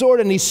out a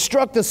sword, and he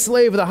struck the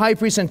slave of the high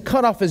priest and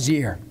cut off his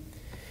ear.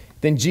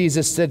 Then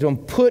Jesus said to him,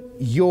 Put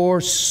your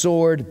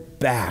sword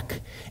back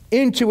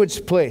into its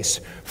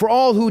place, for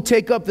all who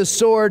take up the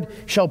sword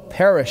shall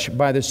perish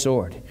by the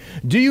sword.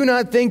 Do you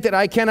not think that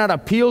I cannot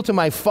appeal to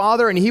my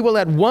Father, and he will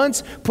at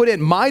once put at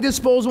my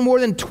disposal more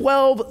than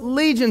 12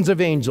 legions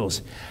of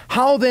angels?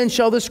 How then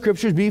shall the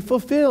scriptures be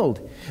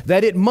fulfilled,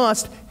 that it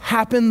must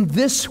happen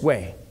this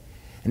way?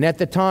 And at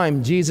the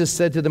time Jesus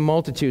said to the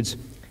multitudes,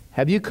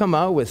 Have you come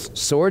out with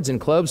swords and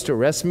clubs to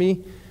arrest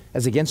me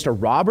as against a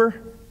robber?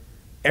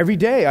 Every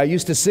day I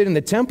used to sit in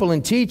the temple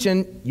and teach,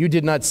 and you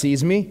did not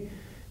seize me.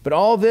 But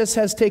all this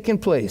has taken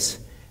place,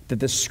 that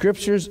the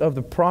scriptures of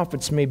the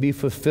prophets may be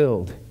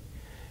fulfilled.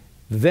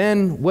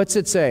 Then, what's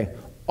it say?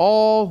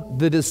 All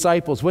the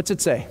disciples, what's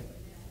it say?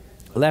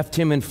 Left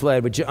him and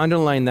fled. Would you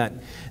underline that?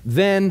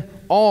 Then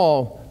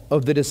all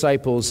of the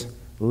disciples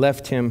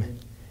left him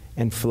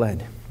and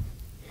fled.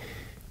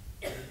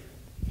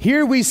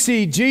 Here we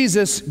see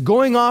Jesus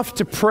going off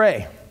to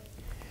pray.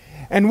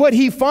 And what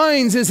he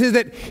finds is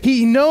that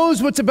he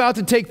knows what's about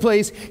to take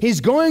place.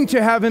 He's going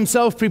to have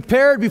himself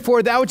prepared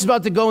before that which is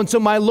about to go. And so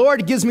my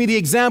Lord gives me the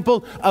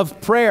example of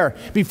prayer.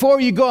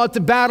 Before you go out to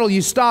battle,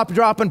 you stop,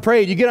 drop, and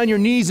pray. You get on your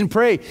knees and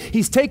pray.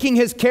 He's taking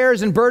his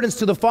cares and burdens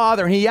to the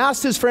Father, and he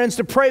asks his friends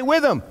to pray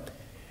with him.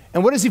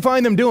 And what does he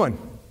find them doing?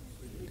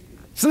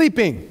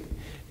 Sleeping.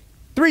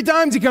 3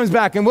 times he comes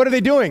back, and what are they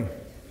doing?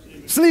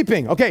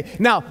 Sleeping. Okay,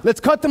 now let's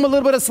cut them a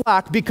little bit of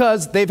slack,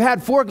 because they've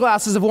had 4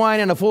 glasses of wine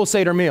and a full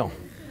Seder meal.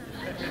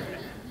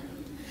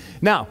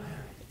 Now,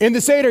 in the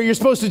Seder, you're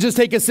supposed to just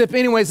take a sip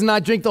anyways and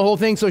not drink the whole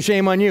thing, so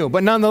shame on you.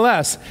 But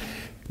nonetheless,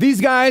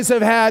 these guys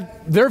have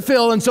had their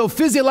fill, and so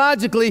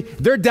physiologically,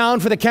 they're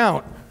down for the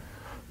count.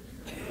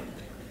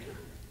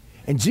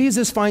 And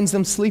Jesus finds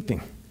them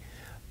sleeping.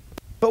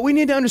 But we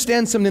need to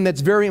understand something that's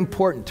very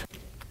important.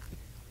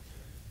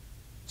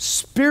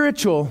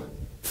 Spiritual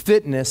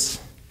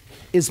fitness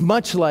is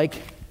much like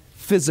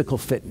physical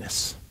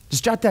fitness.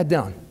 Just jot that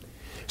down.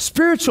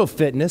 Spiritual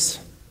fitness,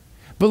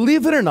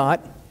 believe it or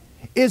not,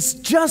 is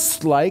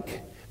just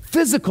like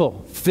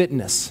physical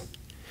fitness.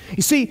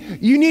 You see,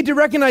 you need to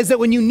recognize that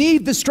when you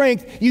need the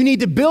strength, you need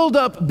to build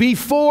up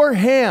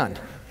beforehand.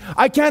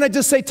 I cannot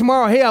just say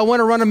tomorrow, hey, I want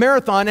to run a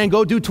marathon and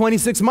go do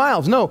 26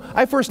 miles. No,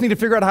 I first need to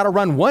figure out how to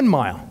run 1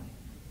 mile.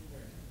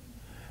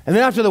 And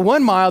then after the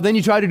 1 mile, then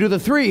you try to do the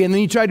 3, and then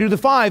you try to do the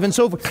 5, and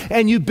so forth.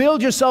 And you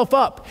build yourself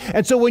up.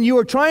 And so when you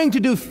are trying to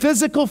do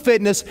physical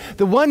fitness,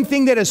 the one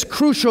thing that is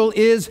crucial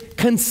is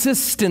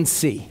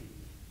consistency.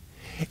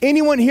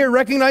 Anyone here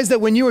recognize that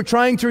when you are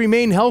trying to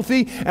remain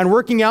healthy and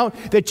working out,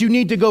 that you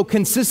need to go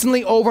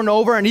consistently over and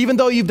over? And even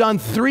though you've done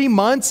 3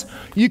 months,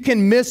 you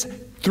can miss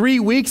 3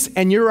 weeks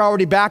and you're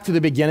already back to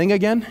the beginning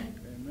again?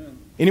 Amen.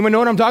 Anyone know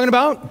what I'm talking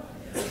about?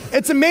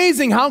 It's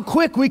amazing how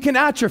quick we can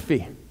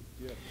atrophy.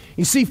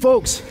 You see,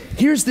 folks,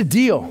 here's the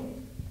deal.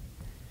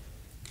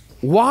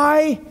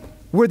 Why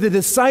were the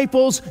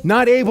disciples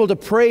not able to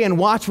pray and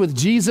watch with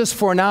Jesus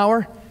for an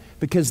hour?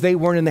 Because they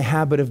weren't in the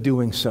habit of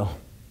doing so.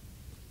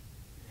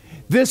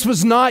 This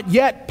was not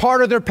yet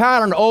part of their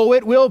pattern. Oh,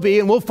 it will be,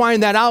 and we'll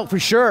find that out for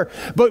sure.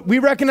 But we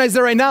recognize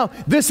that right now,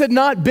 this had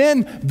not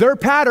been their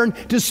pattern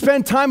to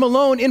spend time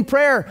alone in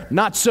prayer.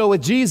 Not so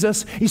with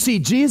Jesus. You see,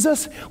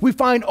 Jesus, we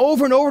find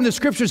over and over in the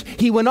scriptures,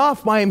 he went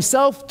off by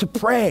himself to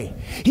pray.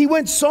 He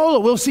went solo.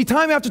 We'll see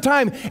time after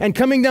time, and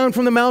coming down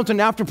from the mountain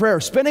after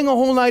prayer, spending a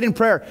whole night in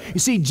prayer. You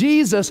see,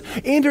 Jesus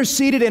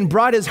interceded and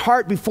brought his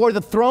heart before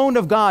the throne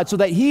of God so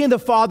that he and the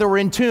Father were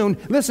in tune.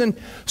 Listen,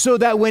 so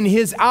that when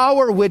his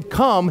hour would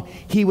come,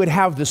 he would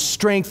have the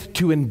strength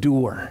to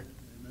endure.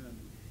 Amen.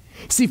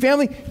 See,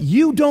 family,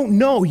 you don't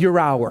know your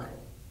hour.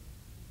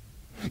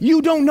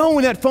 You don't know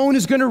when that phone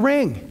is going to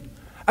ring.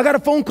 I got a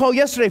phone call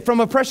yesterday from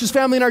a precious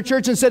family in our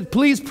church and said,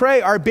 please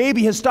pray, our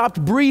baby has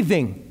stopped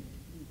breathing.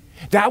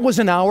 That was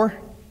an hour.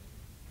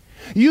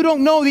 You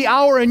don't know the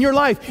hour in your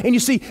life. And you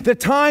see, the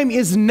time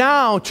is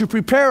now to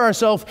prepare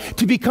ourselves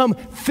to become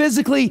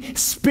physically,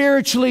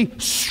 spiritually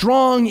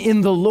strong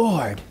in the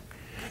Lord.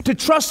 To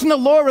trust in the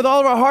Lord with all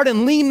of our heart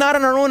and lean not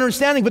on our own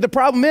understanding. But the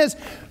problem is,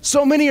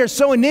 so many are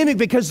so anemic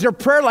because their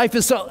prayer life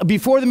is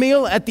before the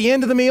meal, at the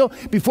end of the meal,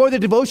 before the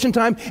devotion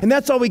time, and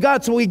that's all we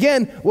got. So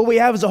again, what we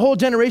have is a whole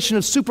generation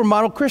of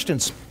supermodel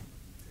Christians.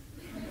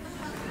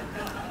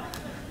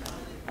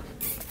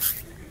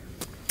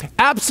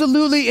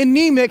 Absolutely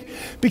anemic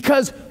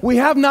because we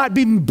have not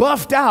been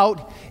buffed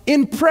out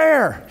in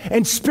prayer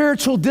and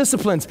spiritual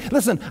disciplines.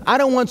 Listen, I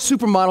don't want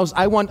supermodels,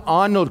 I want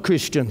Arnold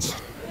Christians.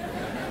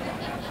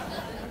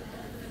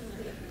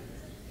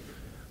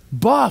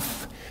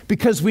 Buff,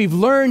 because we've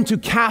learned to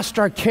cast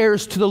our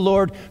cares to the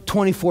Lord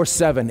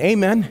 24/7.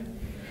 Amen?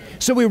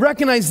 So we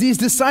recognize these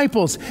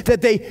disciples,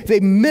 that they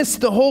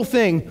missed the whole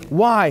thing.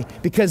 Why?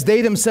 Because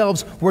they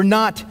themselves were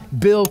not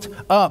built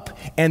up,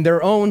 and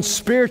their own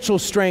spiritual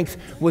strength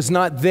was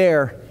not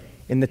there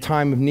in the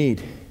time of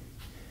need.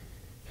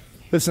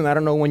 Listen, I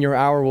don't know when your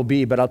hour will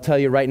be, but I'll tell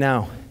you right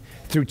now,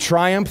 through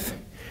triumph,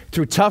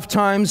 through tough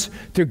times,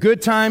 through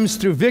good times,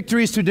 through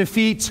victories, through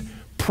defeats,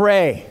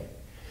 pray.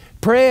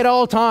 Pray at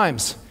all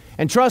times.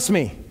 And trust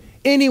me,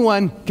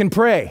 anyone can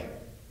pray.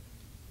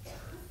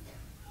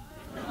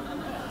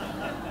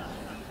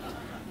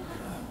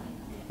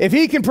 If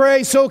he can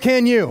pray, so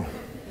can you.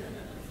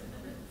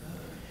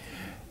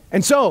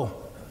 And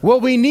so,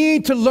 what we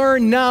need to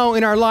learn now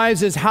in our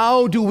lives is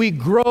how do we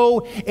grow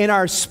in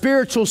our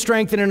spiritual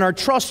strength and in our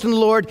trust in the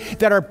Lord,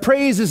 that our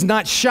praise is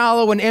not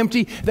shallow and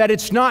empty, that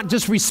it's not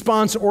just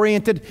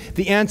response-oriented.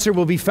 The answer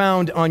will be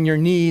found on your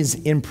knees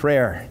in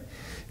prayer.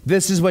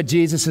 This is what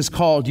Jesus has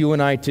called you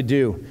and I to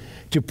do,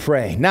 to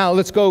pray. Now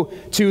let's go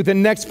to the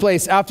next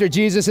place. After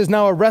Jesus is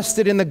now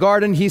arrested in the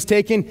garden, he's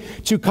taken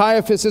to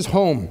Caiaphas'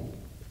 home.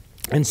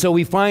 And so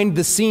we find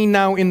the scene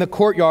now in the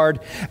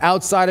courtyard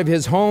outside of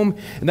his home,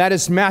 and that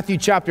is Matthew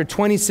chapter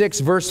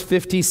 26, verse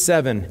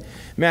 57.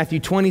 Matthew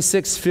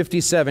 26,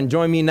 57.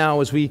 Join me now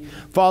as we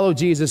follow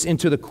Jesus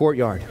into the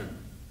courtyard.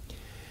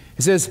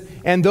 It says,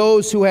 and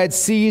those who had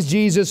seized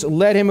Jesus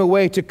led him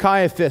away to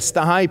Caiaphas,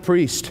 the high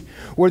priest,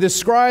 where the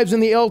scribes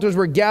and the elders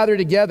were gathered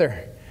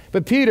together.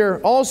 But Peter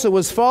also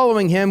was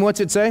following him, what's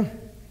it say?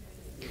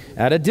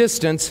 At a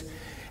distance,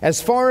 as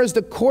far as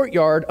the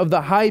courtyard of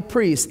the high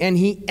priest. And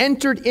he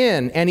entered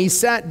in, and he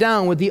sat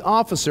down with the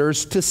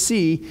officers to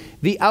see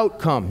the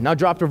outcome. Now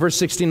drop to verse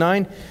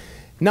 69.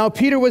 Now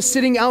Peter was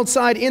sitting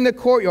outside in the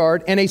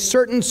courtyard, and a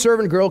certain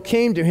servant girl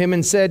came to him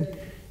and said,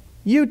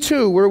 you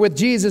too were with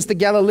Jesus the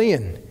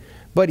Galilean.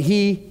 But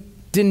he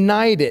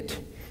denied it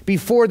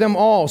before them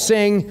all,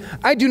 saying,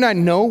 I do not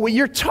know what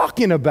you're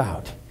talking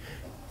about.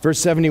 Verse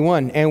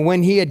 71, and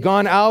when he had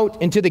gone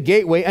out into the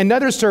gateway,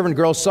 another servant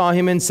girl saw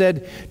him and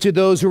said to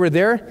those who were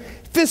there,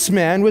 this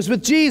man was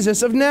with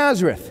Jesus of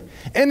Nazareth.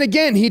 And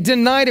again he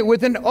denied it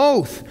with an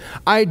oath,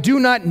 I do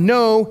not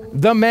know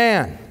the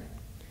man.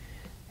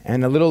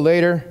 And a little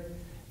later,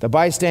 the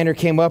bystander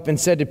came up and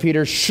said to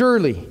Peter,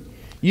 surely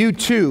you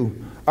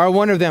too are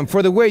one of them,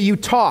 for the way you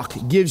talk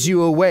gives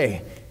you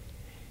away.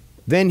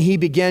 Then he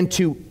began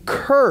to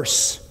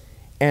curse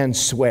and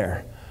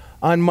swear,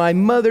 on my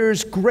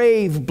mother's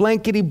grave,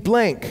 blankety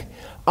blank,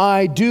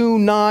 I do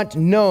not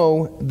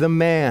know the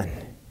man.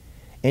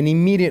 And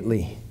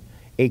immediately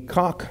a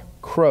cock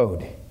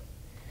crowed.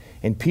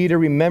 And Peter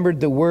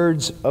remembered the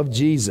words of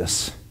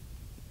Jesus,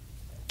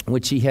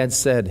 which he had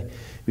said,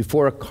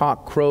 before a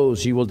cock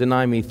crows, you will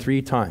deny me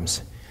 3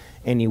 times.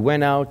 And he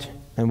went out,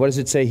 and what does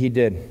it say he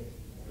did?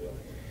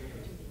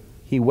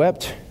 He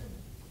wept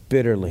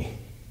bitterly.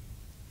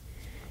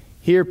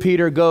 Here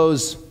Peter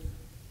goes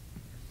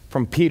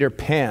from Peter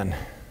Pan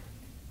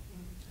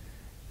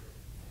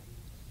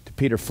to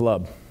Peter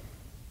Flub,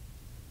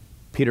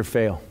 Peter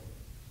Fail.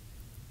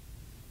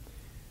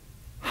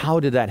 How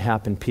did that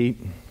happen, Pete?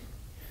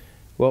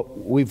 Well,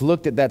 we've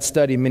looked at that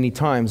study many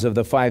times of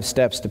the 5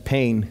 steps to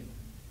pain,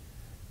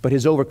 but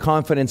his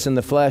overconfidence in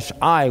the flesh,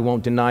 I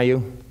won't deny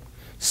you,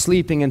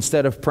 sleeping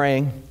instead of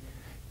praying,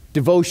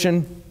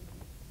 devotion,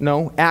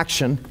 no,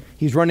 action.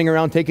 He's running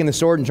around taking the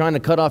sword and trying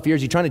to cut off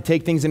ears. He's trying to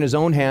take things in his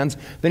own hands.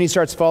 Then he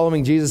starts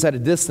following Jesus at a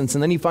distance,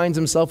 and then he finds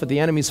himself at the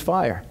enemy's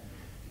fire.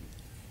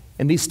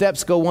 And these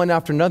steps go one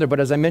after another. But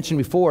as I mentioned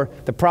before,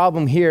 the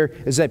problem here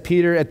is that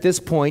Peter at this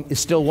point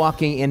is still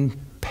walking in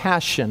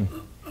passion.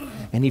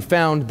 And he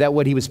found that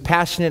what he was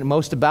passionate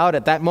most about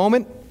at that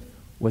moment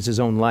was his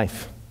own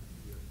life,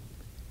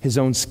 his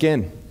own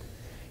skin,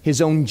 his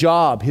own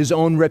job, his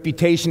own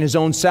reputation, his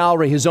own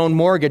salary, his own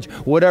mortgage,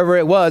 whatever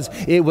it was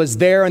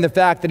there in the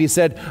fact that he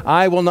said,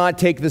 I will not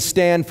take the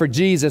stand for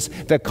Jesus.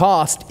 The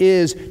cost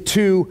is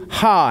too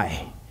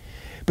high.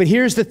 But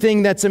here's the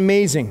thing that's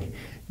amazing.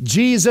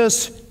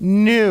 Jesus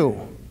knew.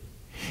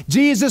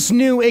 Jesus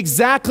knew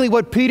exactly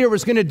what Peter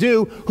was going to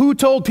do. Who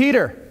told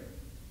Peter?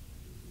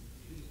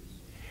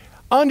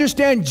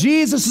 Understand,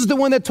 Jesus is the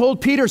one that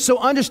told Peter, so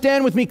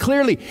understand with me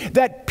clearly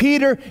that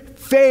Peter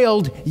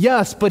failed,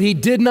 yes, but he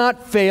did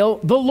not fail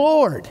the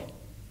Lord.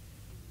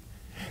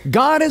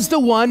 God is the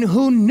one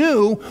who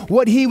knew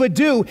what he would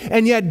do,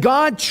 and yet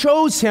God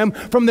chose him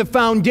from the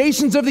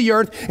foundations of the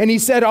earth, and he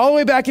said all the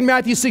way back in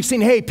Matthew 16,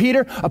 hey,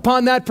 Peter,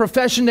 upon that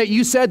profession that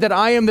you said that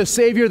I am the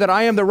Savior, that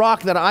I am the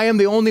rock, that I am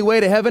the only way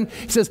to heaven,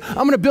 he says, I'm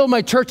going to build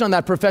my church on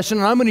that profession,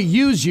 and I'm going to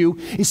use you.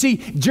 You see,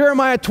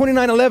 Jeremiah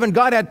 29:11,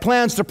 God had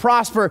plans to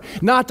prosper,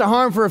 not to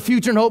harm, for a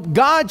future and hope.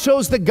 God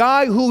chose the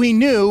guy who he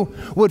knew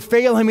would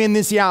fail him in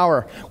this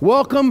hour.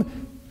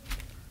 Welcome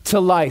to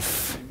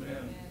life.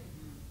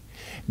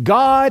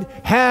 God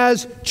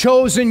has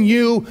chosen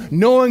you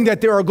knowing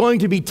that there are going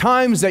to be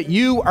times that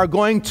you are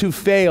going to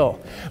fail.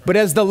 But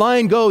as the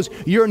line goes,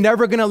 you're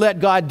never going to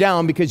let God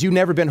down because you've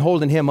never been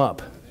holding him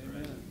up.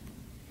 Amen.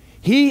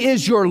 He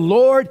is your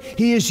Lord.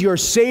 He is your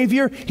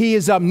Savior. He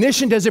is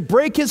omniscient. Does it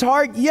break his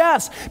heart?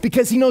 Yes,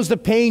 because he knows the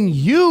pain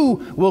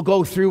you will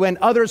go through and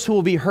others who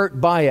will be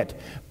hurt by it.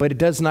 But it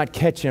does not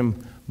catch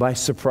him by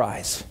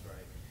surprise.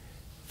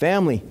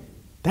 Family,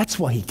 that's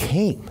why he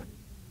came.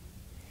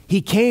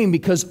 He came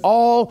because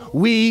all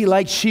we,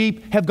 like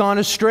sheep, have gone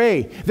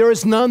astray. There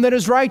is none that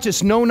is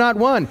righteous, no, not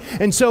one.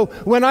 And so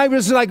when I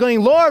was like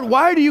going, Lord,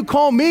 why do you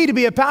call me to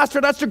be a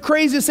pastor? That's the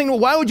craziest thing.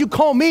 Why would you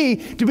call me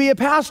to be a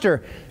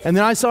pastor? And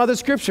then I saw the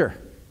scripture.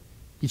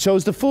 He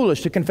chose the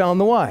foolish to confound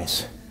the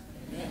wise.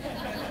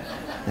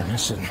 And I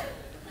said,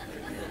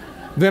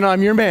 then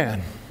I'm your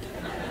man.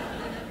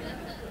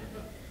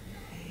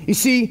 You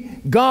see,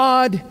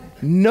 God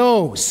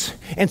knows.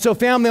 And so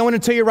family, I want to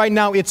tell you right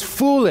now, it's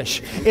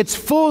foolish. It's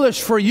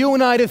foolish for you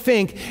and I to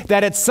think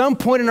that at some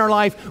point in our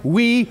life,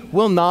 we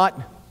will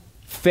not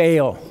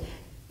fail.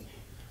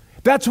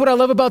 That's what I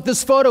love about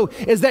this photo,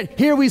 is that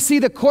here we see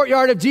the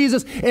courtyard of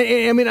Jesus,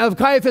 of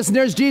Caiaphas, and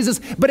there's Jesus,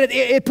 but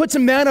it puts a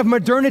man of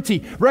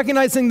modernity,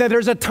 recognizing that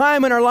there's a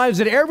time in our lives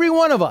that every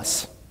one of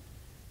us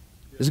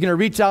is going to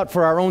reach out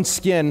for our own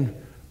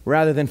skin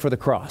rather than for the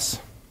cross.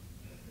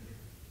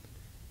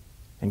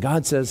 And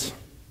God says,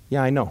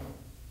 yeah, I know.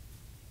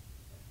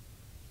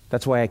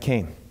 That's why I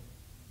came.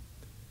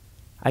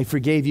 I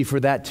forgave you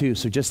for that too,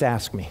 so just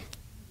ask me.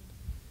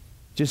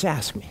 Just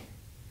ask me.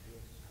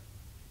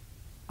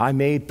 I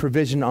made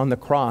provision on the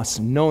cross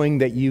knowing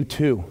that you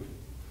too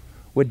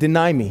would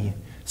deny me.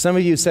 Some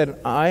of you said,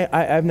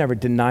 I've never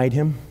denied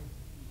him.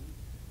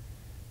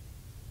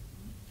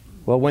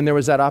 Well, when there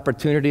was that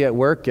opportunity at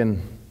work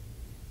and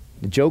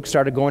the joke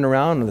started going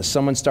around and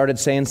someone started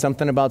saying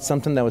something about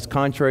something that was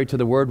contrary to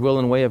the word, will,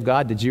 and way of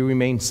God, did you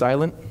remain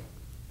silent?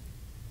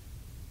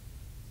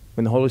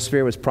 When the Holy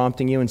Spirit was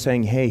prompting you and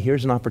saying, hey,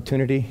 here's an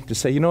opportunity to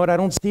say, you know what, I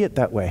don't see it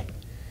that way.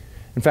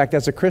 In fact,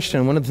 as a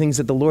Christian, one of the things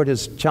that the Lord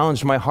has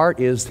challenged my heart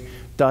is ...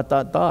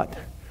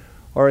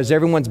 Or as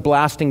everyone's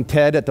blasting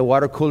Ted at the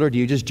water cooler, do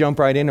you just jump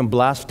right in and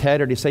blast Ted?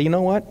 Or do you say, you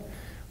know what,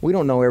 we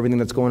don't know everything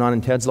that's going on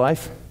in Ted's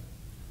life.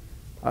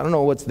 I don't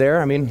know what's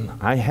there. I mean,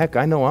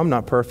 I know I'm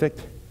not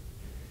perfect.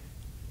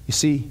 You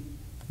see,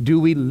 do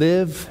we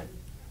live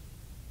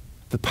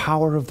the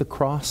power of the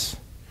cross?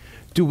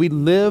 Do we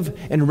live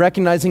in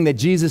recognizing that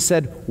Jesus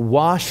said,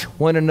 wash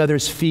one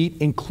another's feet,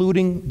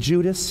 including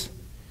Judas?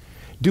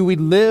 Do we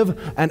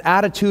live an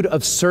attitude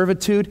of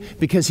servitude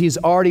because he's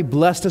already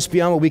blessed us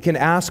beyond what we can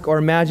ask or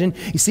imagine?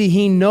 You see,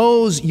 he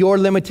knows your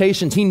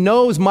limitations. He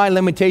knows my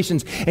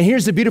limitations. And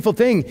here's the beautiful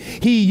thing.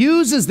 He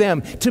uses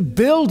them to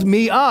build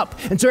me up.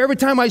 And so every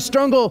time I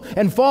stumble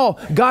and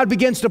fall, God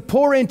begins to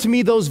pour into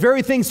me those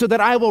very things so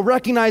that I will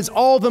recognize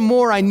all the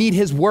more I need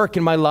his work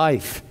in my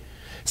life.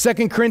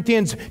 2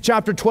 Corinthians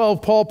chapter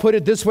 12, Paul put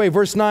it this way,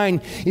 verse 9.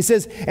 He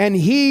says, and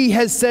he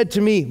has said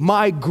to me,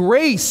 my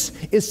grace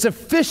is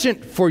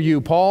sufficient for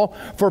you, Paul,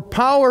 for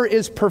power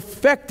is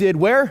perfected,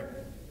 where?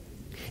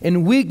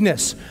 In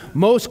weakness.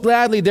 Most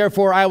gladly,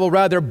 therefore, I will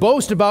rather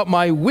boast about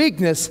my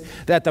weakness,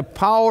 that the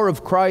power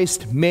of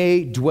Christ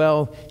may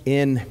dwell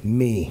in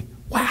me.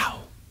 Wow.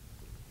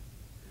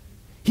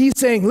 He's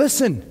saying,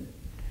 listen,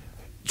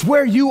 it's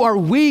where you are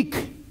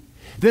weak,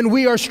 then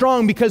we are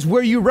strong, because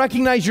where you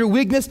recognize your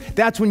weakness,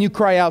 that's when you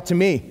cry out to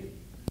me.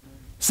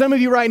 Some of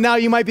you right now,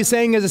 you might be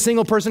saying as a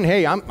single person,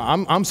 hey,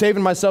 I'm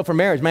saving myself for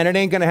marriage. Man, it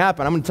ain't going to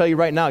happen. I'm going to tell you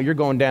right now, you're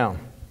going down.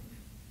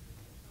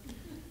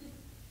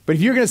 But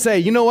if you're going to say,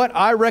 you know what,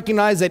 I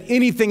recognize that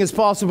anything is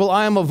possible.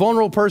 I am a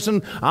vulnerable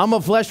person. I'm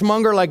a flesh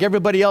monger like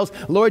everybody else.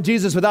 Lord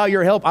Jesus, without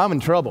your help, I'm in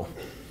trouble.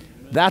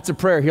 That's a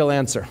prayer he'll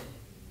answer.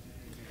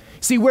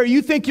 See, where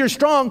you think you're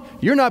strong,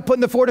 you're not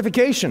putting the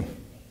fortification.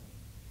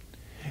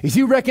 If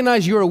you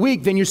recognize you're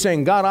weak, then you're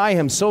saying, God, I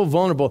am so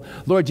vulnerable.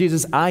 Lord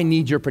Jesus, I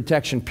need your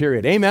protection,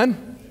 period.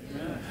 Amen?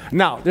 Amen.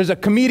 Now, there's a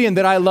comedian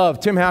that I love,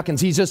 Tim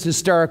Hawkins. He's just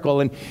hysterical,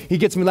 and he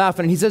gets me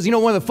laughing. And he says, you know,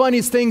 one of the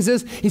funniest things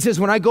is, he says,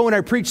 when I go and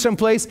I preach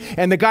someplace,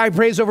 and the guy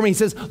prays over me, he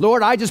says,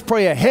 Lord, I just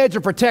pray a hedge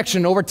of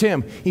protection over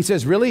Tim. He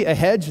says, really? A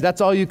hedge?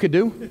 That's all you could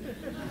do?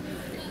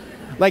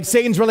 Like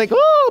Satan's were like,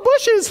 oh,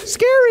 bushes,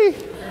 scary.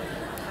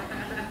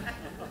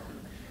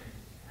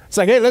 It's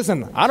like, hey,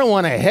 listen, I don't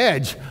want a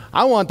hedge.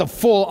 I want the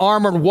full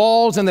armored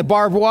walls and the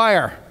barbed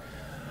wire.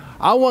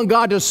 I want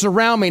God to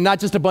surround me, not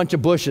just a bunch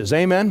of bushes.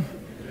 Amen?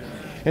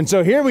 And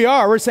so here we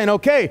are. We're saying,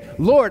 okay,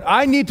 Lord,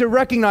 I need to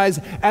recognize,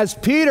 as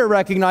Peter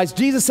recognized,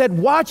 Jesus said,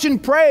 watch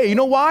and pray. You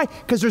know why?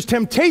 Because there's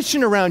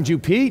temptation around you,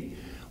 Pete.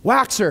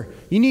 Waxer,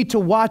 you need to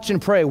watch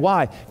and pray.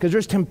 Why? Because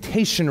there's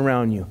temptation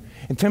around you.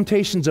 And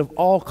temptations of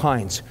all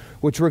kinds,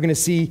 which we're going to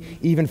see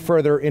even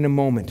further in a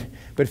moment.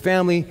 But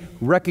family,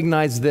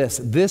 recognize this.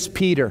 This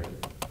Peter,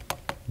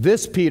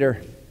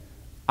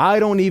 I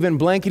don't even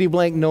blankety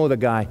blank know the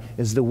guy,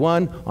 is the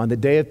one on the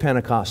day of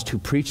Pentecost who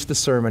preached the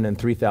sermon and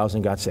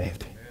 3,000 got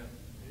saved.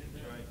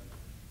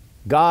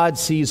 God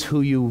sees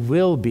who you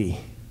will be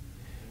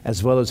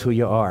as well as who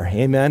you are.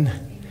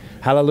 Amen?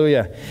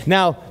 Hallelujah.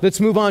 Now, let's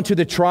move on to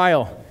the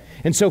trial.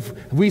 And so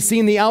we've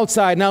seen the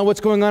outside. Now what's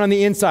going on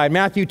the inside?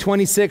 Matthew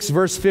 26,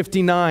 verse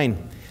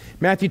 59.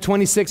 Matthew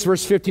 26,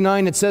 verse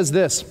 59, it says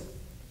this.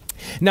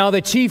 Now the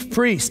chief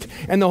priest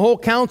and the whole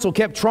council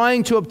kept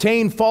trying to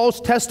obtain false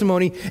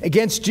testimony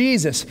against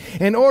Jesus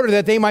in order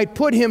that they might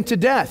put him to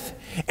death.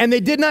 And they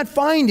did not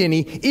find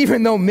any,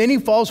 even though many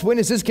false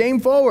witnesses came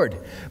forward.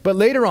 But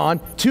later on,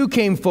 two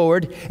came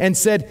forward and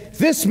said,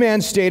 this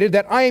man stated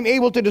that I am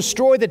able to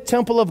destroy the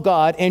temple of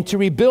God and to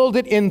rebuild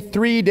it in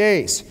 3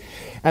 days.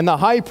 And the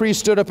high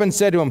priest stood up and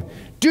said to him,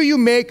 do you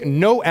make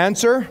no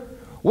answer?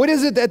 What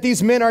is it that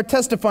these men are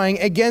testifying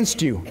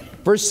against you?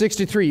 Verse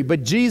 63,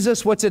 but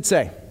Jesus, what's it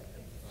say?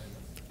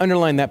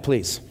 Underline that,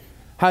 please.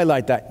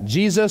 Highlight that.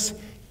 Jesus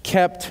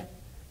kept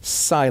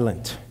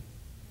silent.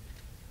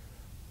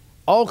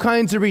 All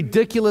kinds of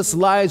ridiculous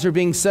lies are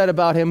being said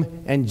about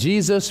him, and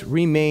Jesus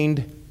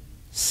remained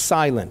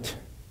silent.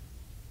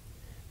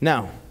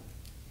 Now,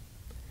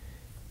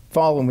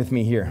 follow with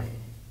me here.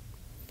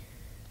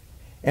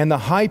 And the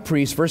high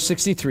priest, verse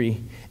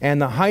 63,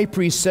 and the high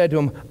priest said to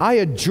him, I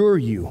adjure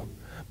you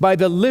by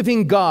the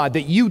living God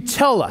that you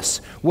tell us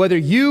whether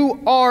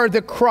you are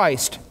the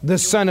Christ, the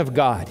Son of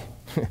God.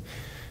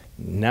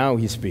 Now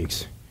he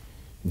speaks.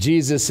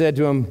 Jesus said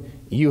to him,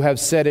 you have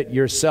said it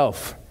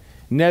yourself.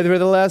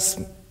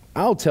 Nevertheless,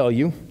 I'll tell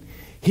you,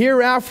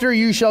 hereafter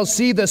you shall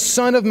see the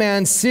Son of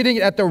Man sitting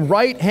at the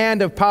right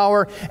hand of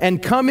power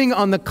and coming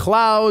on the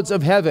clouds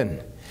of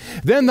heaven.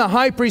 Then the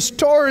high priest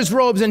tore his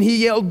robes and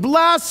he yelled,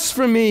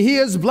 blasphemy, he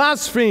has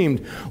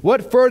blasphemed.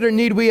 What further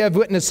need we have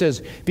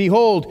witnesses?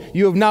 Behold,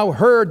 you have now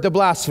heard the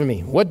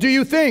blasphemy. What do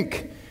you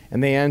think?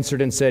 And they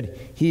answered and said,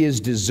 he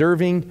is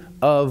deserving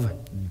of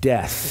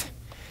death.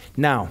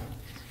 Now,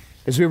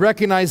 as we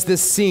recognize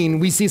this scene,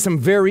 we see some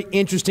very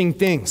interesting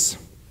things.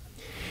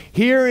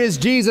 Here is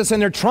Jesus,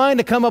 and they're trying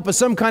to come up with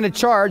some kind of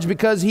charge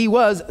because he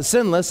was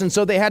sinless, and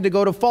so they had to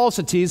go to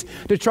falsities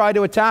to try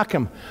to attack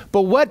him.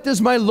 But what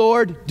does my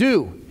Lord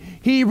do?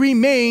 He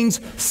remains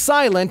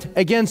silent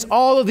against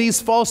all of these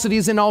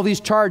falsities and all these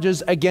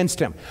charges against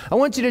him. I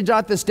want you to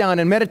jot this down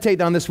and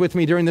meditate on this with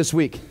me during this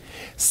week.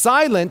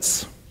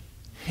 Silence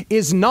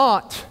is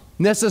not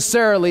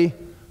necessarily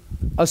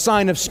a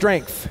sign of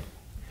strength,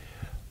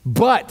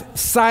 but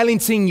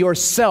silencing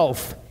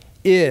yourself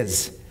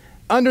is.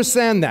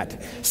 Understand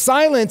that.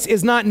 Silence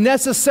is not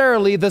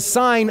necessarily the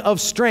sign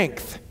of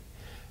strength,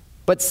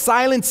 but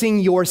silencing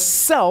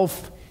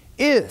yourself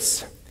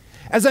is.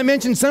 As I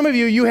mentioned, some of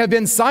you have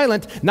been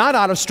silent, not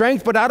out of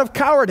strength, but out of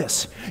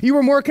cowardice. You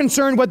were more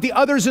concerned what the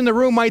others in the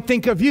room might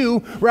think of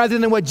you rather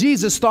than what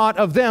Jesus thought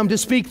of them to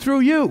speak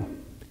through you.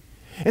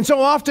 And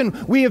so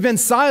often we have been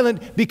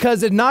silent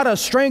because it's not a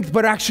strength,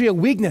 but actually a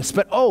weakness.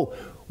 But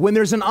when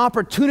there's an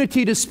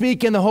opportunity to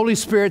speak and the Holy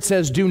Spirit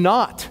says, do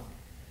not.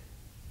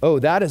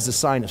 That is a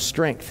sign of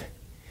strength.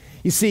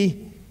 You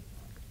see,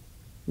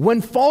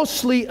 when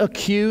falsely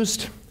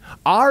accused,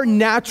 our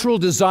natural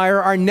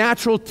desire, our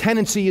natural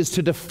tendency is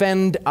to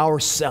defend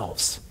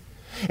ourselves.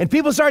 And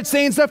people start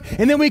saying stuff,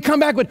 and then we come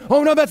back with,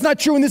 oh no, that's not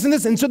true, and this and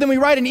this. And so then we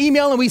write an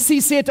email and we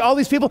CC it to all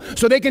these people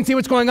so they can see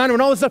what's going on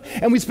and all this stuff.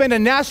 And we spend a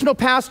national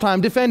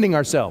pastime defending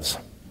ourselves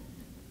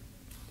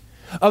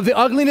of the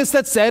ugliness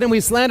that's said, and we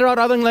slander out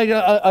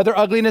other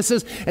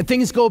uglinesses, and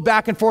things go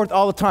back and forth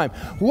all the time.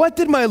 What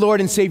did my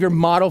Lord and Savior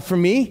model for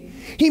me?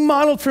 He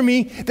modeled for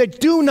me that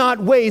do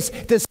not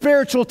waste the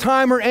spiritual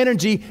time or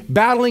energy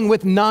battling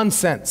with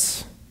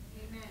nonsense.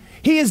 Amen.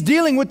 He is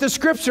dealing with the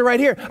scripture right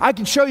here. I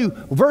can show you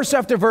verse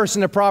after verse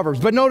in the Proverbs,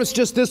 but notice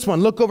just this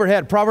one. Look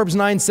overhead, Proverbs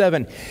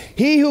 9:7.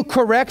 He who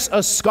corrects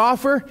a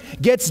scoffer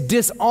gets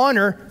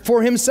dishonor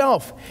for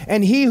himself,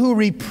 and he who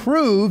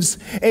reproves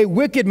a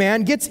wicked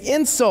man gets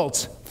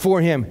insults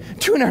for him.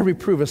 Do not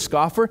reprove a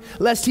scoffer,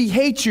 lest he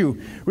hate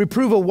you.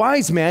 Reprove a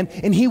wise man,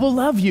 and he will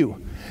love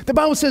you. The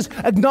Bible says,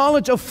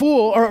 acknowledge a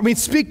fool,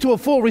 speak to a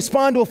fool,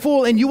 respond to a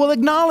fool, and you will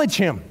acknowledge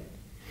him.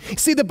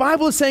 See, the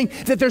Bible is saying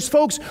that there's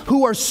folks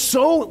who are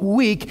so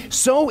weak,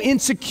 so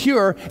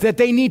insecure, that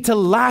they need to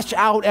lash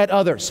out at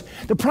others.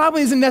 The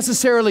problem isn't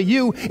necessarily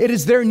you, it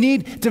is their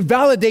need to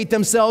validate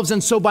themselves,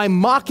 and so by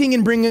mocking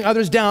and bringing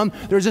others down,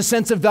 there's a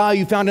sense of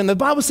value found in them.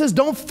 The Bible says,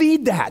 don't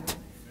feed that.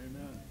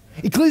 Amen.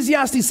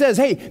 Ecclesiastes says,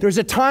 hey, there's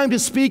a time to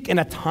speak and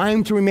a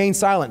time to remain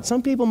silent.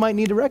 Some people might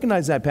need to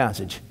recognize that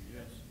passage.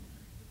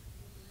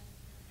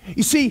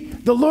 You see,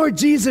 the Lord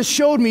Jesus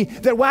showed me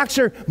that,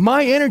 Waxer,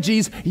 my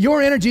energies,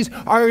 your energies,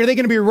 are they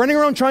going to be running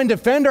around trying to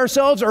defend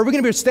ourselves, or are we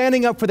going to be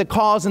standing up for the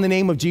cause in the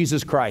name of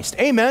Jesus Christ?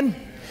 Amen.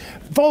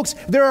 Folks,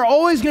 there are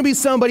always going to be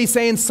somebody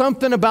saying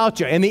something about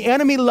you, and the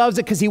enemy loves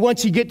it because he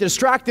wants you to get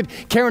distracted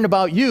caring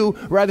about you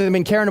rather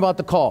than caring about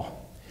the call.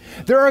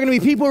 There are going to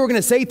be people who are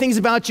going to say things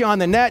about you on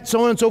the net,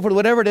 so on and so forth,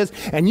 whatever it is,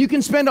 and you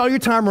can spend all your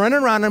time running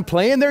around and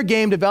playing their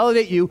game to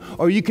validate you,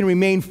 or you can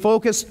remain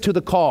focused to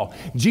the call.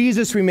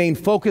 Jesus remained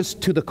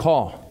focused to the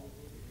call.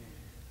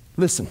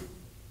 Listen,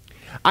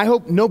 I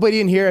hope nobody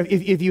in here,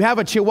 if you have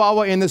a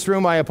Chihuahua in this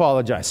room, I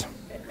apologize.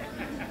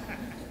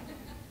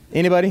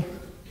 Anybody?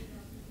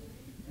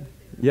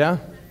 Yeah?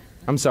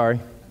 I'm sorry.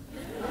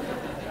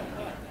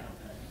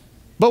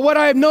 But what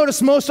I have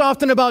noticed most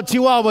often about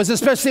Chihuahuas,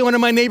 especially one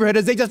in my neighborhood,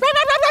 is they just...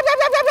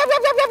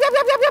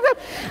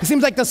 It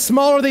seems like the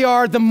smaller they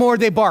are, the more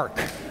they bark.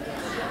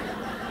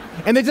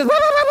 And they just...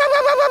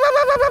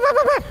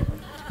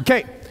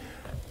 Okay.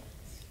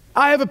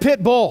 I have a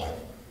pit bull.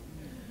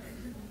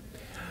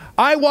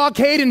 I walk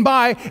Hayden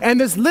by,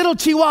 and this little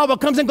Chihuahua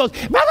comes and goes...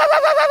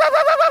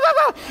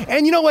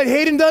 And you know what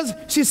Hayden does?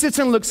 She sits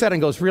and looks at it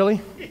and goes,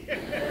 really?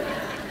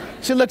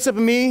 She looks up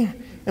at me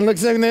and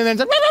looks at me and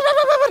then...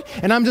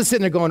 And I'm just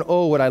sitting there going,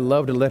 oh, would I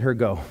love to let her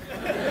go.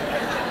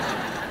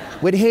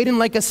 Would Hayden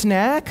like a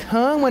snack?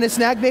 Huh? Want a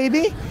snack,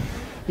 baby?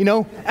 You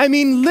know, I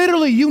mean,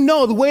 literally, you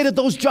know the way that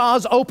those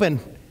jaws open.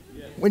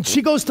 When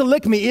she goes to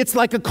lick me, it's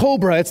like a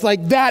cobra. It's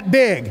like that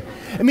big.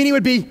 I mean, it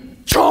would be,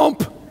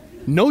 chomp,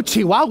 no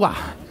Chihuahua.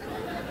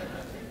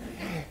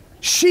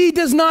 She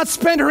does not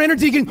spend her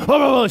energy getting,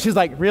 oh, she's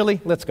like, really?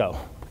 Let's go.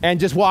 And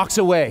just walks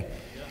away.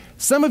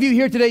 Some of you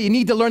here today, you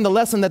need to learn the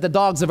lesson that the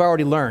dogs have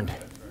already learned.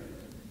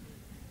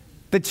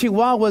 The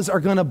Chihuahuas are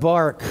going to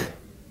bark.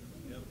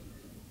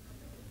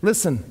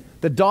 Listen,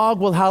 the dog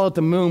will howl at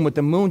the moon, but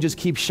the moon just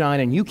keeps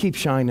shining. You keep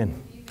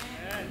shining.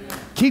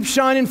 Keep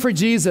shining for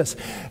Jesus.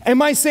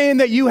 Am I saying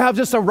that you have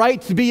just a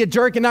right to be a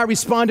jerk and not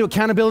respond to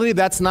accountability?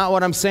 That's not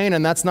what I'm saying,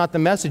 and that's not the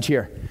message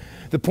here.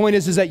 The point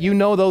is that you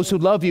know those who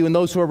love you and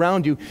those who are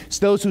around you,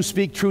 those who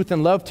speak truth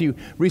and love to you,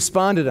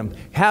 respond to them.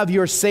 Have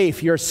your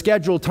safe, your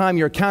scheduled time,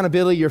 your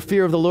accountability, your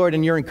fear of the Lord,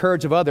 and your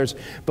encourage of others.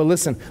 But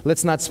listen,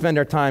 let's not spend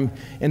our time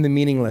in the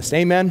meaningless.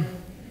 Amen?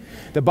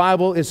 The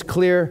Bible is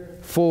clear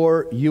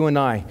for you and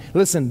I.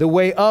 Listen, the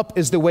way up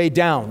is the way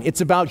down. It's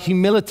about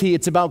humility.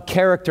 It's about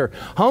character.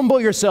 Humble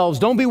yourselves.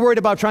 Don't be worried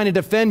about trying to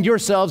defend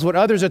yourselves, what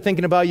others are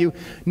thinking about you.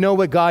 Know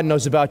what God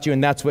knows about you,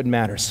 and that's what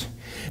matters.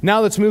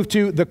 Now let's move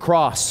to the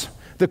cross.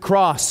 The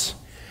cross.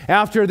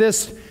 After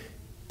this,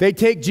 they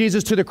take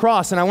Jesus to the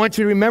cross. And I want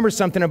you to remember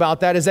something about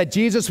that, is that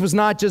Jesus was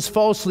not just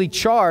falsely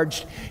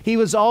charged, he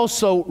was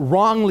also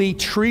wrongly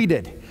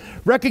treated.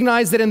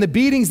 Recognize that in the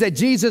beatings that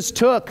Jesus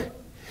took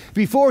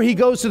before he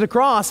goes to the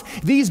cross,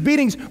 these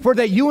beatings were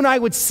that you and I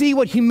would see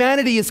what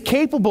humanity is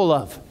capable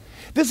of.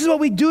 This is what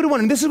we do to one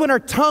another. This is when our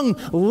tongue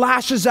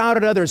lashes out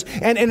at others.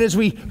 And as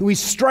we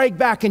strike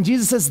back, and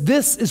Jesus says,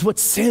 this is what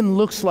sin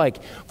looks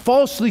like.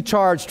 Falsely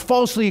charged,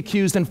 falsely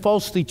accused, and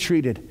falsely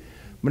treated.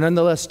 But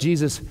nonetheless,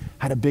 Jesus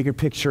had a bigger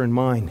picture in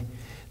mind.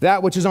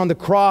 That which is on the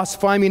cross,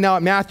 find me now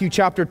at Matthew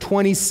chapter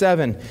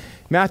 27.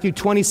 Matthew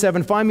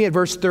 27, find me at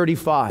verse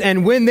 35.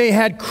 And when they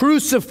had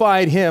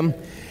crucified him,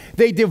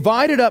 they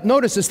divided up,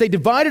 notice this, they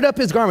divided up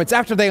his garments.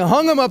 After they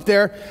hung him up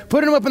there,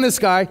 put him up in the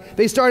sky,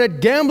 they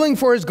started gambling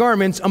for his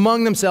garments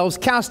among themselves,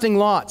 casting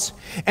lots.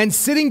 And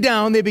sitting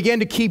down, they began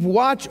to keep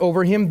watch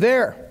over him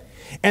there.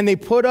 And they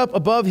put up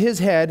above his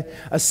head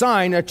a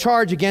sign, a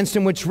charge against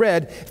him, which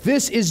read,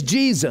 "This is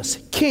Jesus,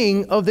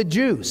 King of the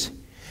Jews."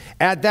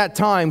 At that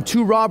time,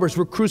 2 robbers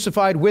were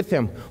crucified with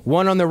him,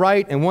 one on the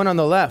right and one on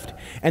the left.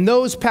 And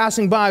those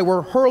passing by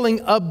were hurling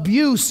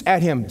abuse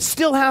at him.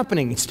 Still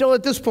happening, still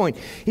at this point.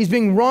 He's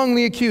being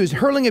wrongly accused,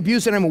 hurling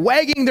abuse at him,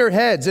 wagging their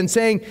heads and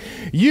saying,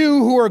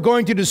 "You who are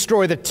going to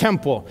destroy the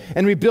temple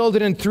and rebuild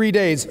it in 3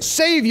 days,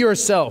 save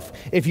yourself.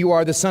 If you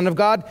are the Son of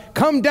God,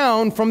 come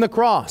down from the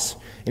cross."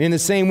 And in the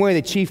same way,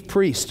 the chief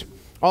priest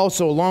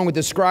also, along with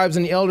the scribes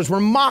and the elders, were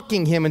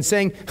mocking him and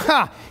saying,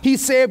 "Ha! He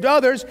saved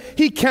others.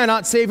 He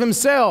cannot save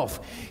himself.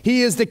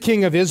 He is the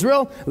King of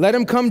Israel. Let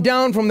him come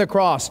down from the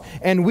cross,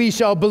 and we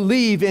shall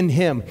believe in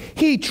him.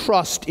 He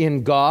trusts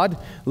in God.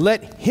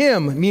 Let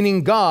him,"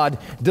 meaning God,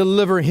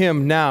 "deliver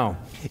him now,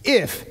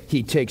 if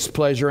he takes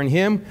pleasure in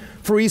him.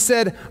 For he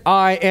said,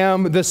 'I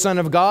am the Son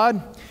of God.'"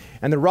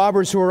 And the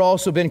robbers who had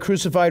also been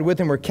crucified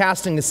with him were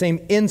casting the same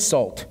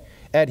insult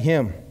at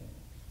him.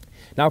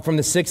 Now from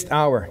the 6th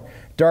hour,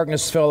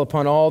 darkness fell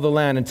upon all the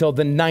land until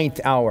the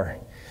 9th hour.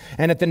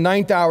 And at the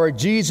 9th hour,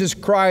 Jesus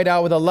cried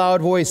out with a loud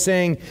voice,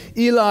 saying,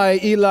 "Eli,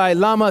 Eli,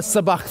 lama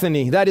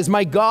sabachthani." That is,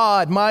 my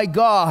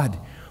God,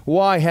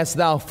 why hast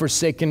thou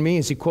forsaken me?"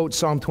 As he quotes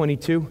Psalm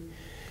 22.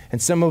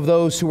 And some of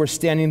those who were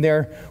standing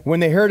there, when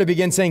they heard it,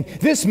 began saying,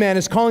 "This man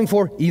is calling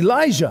for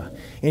Elijah."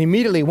 And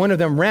immediately one of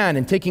them ran,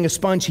 and taking a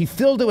sponge, he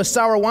filled it with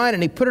sour wine,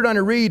 and he put it on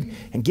a reed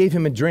and gave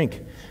him a drink.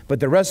 But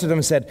the rest of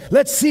them said,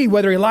 "Let's see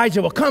whether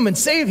Elijah will come and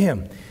save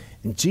him."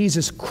 And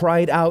Jesus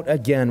cried out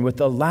again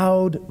with a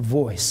loud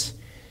voice,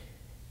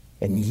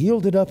 and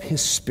yielded up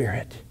his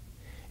spirit.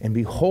 And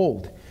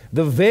behold,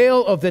 the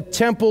veil of the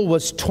temple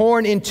was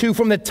torn in two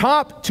from the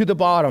top to the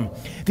bottom.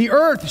 The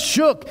earth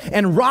shook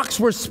and rocks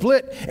were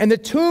split, and the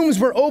tombs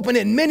were opened,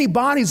 and many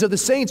bodies of the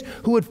saints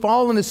who had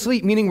fallen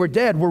asleep, meaning were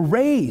dead, were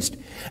raised.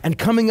 And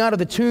coming out of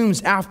the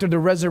tombs after the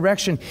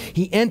resurrection,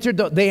 they entered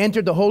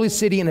the holy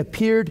city and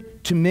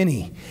appeared to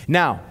many.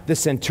 Now, the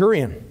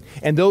centurion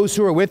and those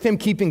who were with him,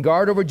 keeping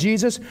guard over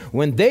Jesus,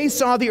 when they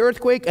saw the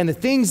earthquake and the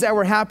things that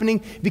were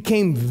happening,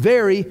 became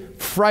very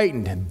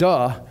frightened,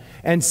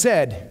 and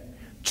said,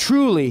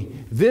 truly,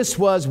 this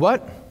was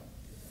what?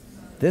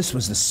 This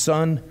was the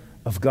Son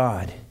of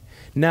God.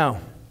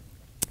 Now,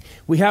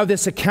 we have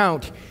this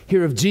account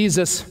here of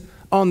Jesus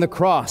on the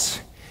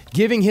cross,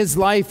 giving his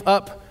life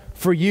up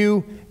for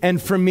you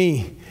and for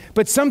me.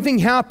 But something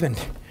happened.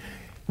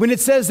 When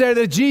it says there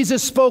that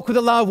Jesus spoke with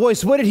a loud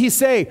voice, what did he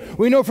say?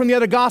 We know from the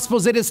other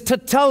Gospels it is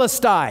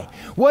tetelestai.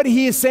 What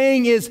he is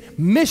saying is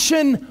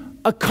mission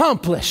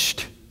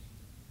accomplished.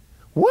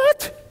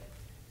 What?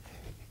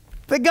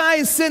 The guy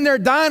is sitting there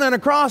dying on a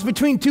cross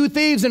between two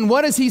thieves, and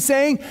what is he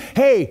saying?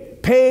 Hey,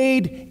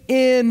 paid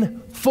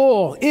in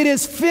full. It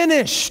is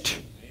finished.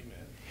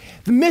 Amen.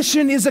 The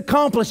mission is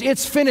accomplished.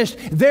 It's finished.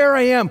 There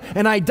I am,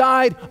 and I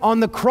died on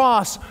the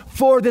cross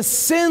for the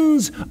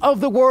sins of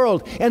the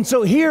world. And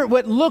so here,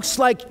 what looks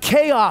like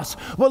chaos,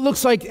 what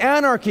looks like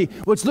anarchy,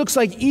 what looks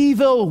like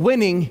evil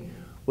winning,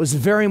 was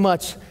very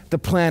much the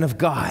plan of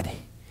God.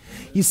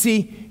 You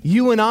see,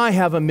 you and I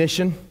have a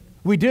mission.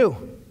 We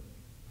do.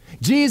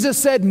 Jesus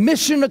said,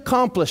 mission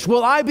accomplished.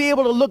 Will I be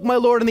able to look my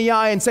Lord in the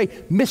eye and say,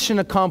 mission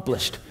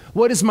accomplished?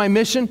 What is my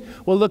mission?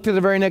 Well, look to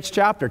the very next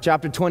chapter,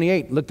 chapter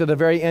 28. Look to the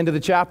very end of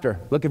the chapter.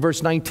 Look at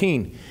verse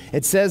 19.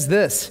 It says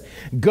this,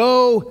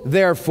 go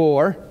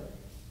therefore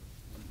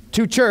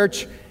to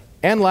church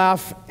and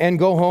laugh and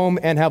go home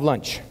and have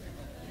lunch.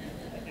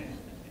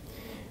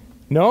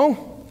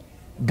 No?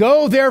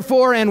 Go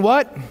therefore and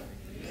what?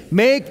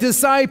 Make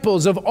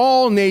disciples of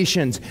all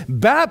nations,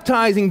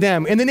 baptizing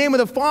them in the name of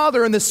the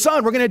Father and the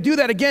Son. We're going to do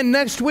that again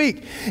next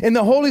week. In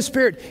the Holy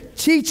Spirit,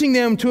 teaching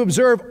them to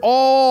observe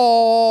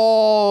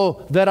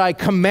all that I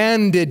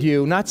commanded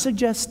you, not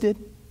suggested.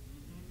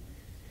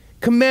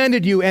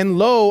 Commanded you, and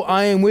lo,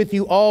 I am with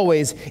you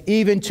always,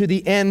 even to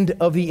the end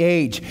of the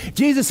age.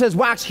 Jesus says,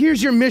 Wax,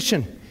 here's your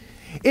mission.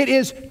 It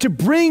is to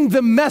bring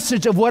the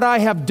message of what I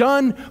have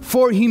done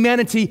for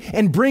humanity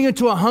and bring it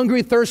to a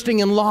hungry,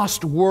 thirsting, and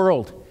lost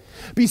world.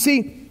 But you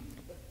see,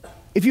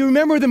 if you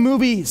remember the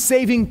movie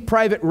Saving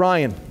Private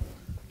Ryan,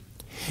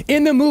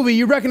 in the movie,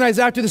 you recognize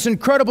after this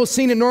incredible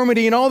scene in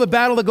Normandy and all the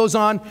battle that goes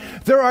on,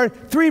 there are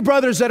 3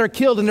 brothers that are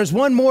killed, and there's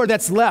one more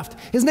that's left.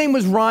 His name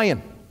was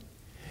Ryan.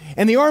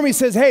 And the army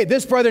says, hey,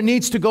 this brother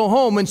needs to go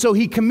home. And so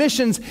he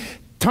commissions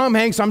Tom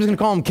Hanks, I'm just going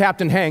to call him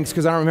Captain Hanks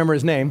because I don't remember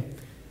his name,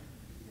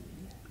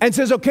 and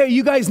says, okay,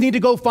 you guys need to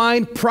go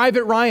find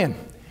Private Ryan.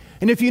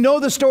 And if you know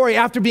the story,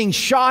 after being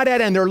shot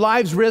at and their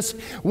lives risked,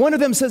 one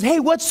of them says, hey,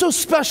 what's so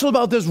special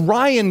about this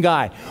Ryan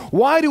guy?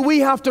 Why do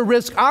we have to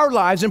risk our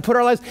lives and put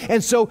our lives?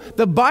 And so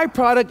the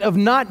byproduct of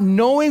not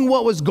knowing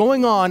what was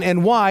going on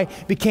and why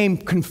became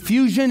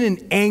confusion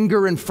and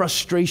anger and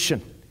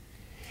frustration.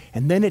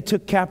 And then it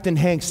took Captain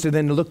Hanks to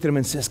then look at him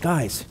and says,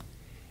 guys,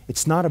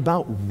 it's not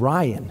about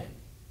Ryan.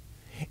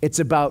 It's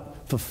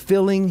about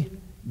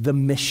fulfilling the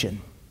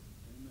mission.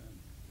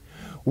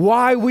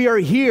 Why we are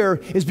here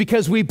is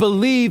because we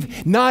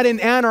believe not in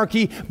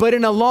anarchy, but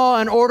in a law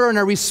and order and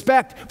a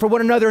respect for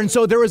one another. And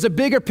so there is a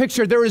bigger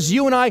picture. There is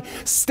you and I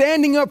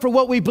standing up for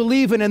what we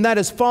believe in, and that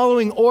is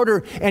following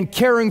order and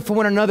caring for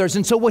one another.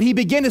 And so what he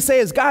began to say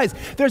is, guys,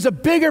 there's a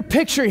bigger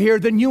picture here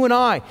than you and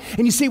I.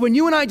 And you see, when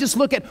you and I just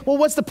look at, well,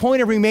 what's the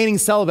point of remaining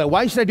celibate?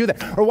 Why should I do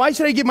that? Or why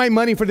should I give my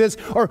money for this?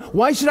 Or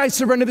why should I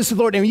surrender this to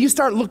the Lord? And when you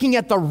start looking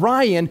at the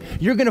Ryan,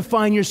 you're going to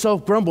find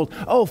yourself grumbled.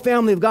 Oh,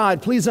 family of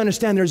God, please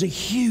understand there's a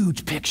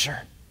huge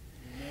picture.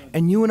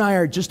 And you and I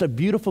are just a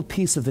beautiful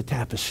piece of the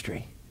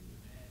tapestry.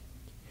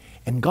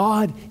 And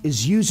God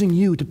is using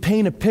you to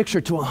paint a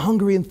picture to a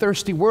hungry and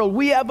thirsty world.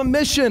 We have a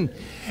mission.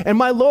 And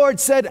my Lord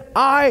said,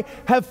 I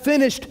have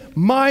finished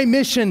my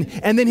mission.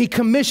 And then he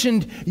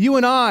commissioned you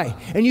and I.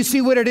 And you see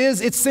what it is?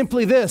 It's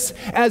simply this.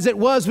 As it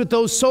was with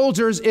those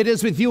soldiers, it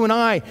is with you and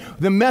I.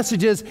 The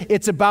message is,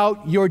 it's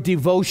about your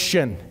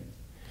devotion,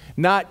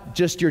 not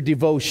just your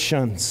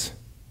devotions.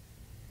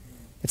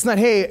 It's not,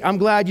 hey, I'm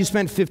glad you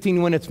spent 15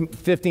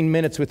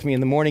 minutes with me in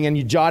the morning and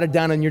you jotted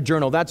down in your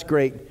journal. That's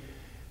great.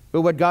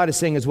 But what God is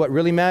saying is what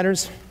really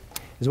matters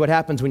is what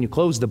happens when you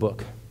close the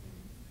book.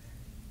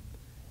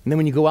 And then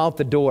when you go out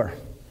the door.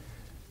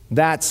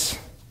 That's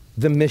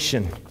the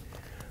mission.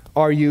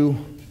 Are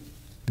you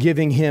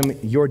giving him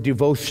your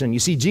devotion? You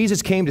see,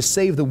 Jesus came to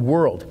save the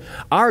world.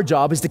 Our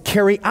job is to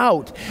carry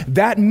out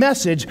that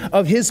message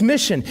of his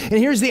mission. And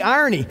here's the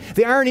irony.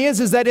 The irony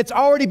is that it's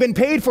already been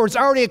paid for. It's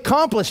already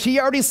accomplished. He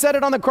already said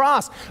it on the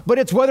cross. But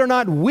it's whether or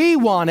not we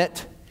want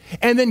it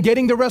and then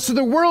getting the rest of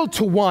the world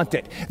to want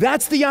it.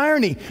 That's the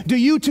irony. Do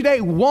you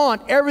today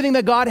want everything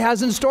that God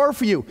has in store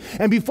for you?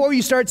 And before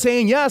you start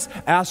saying yes,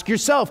 ask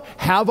yourself,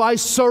 have I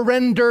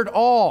surrendered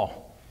all?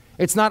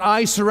 It's not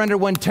I surrender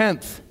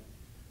 1/10,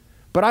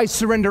 but I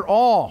surrender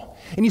all.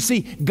 And you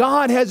see,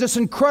 God has this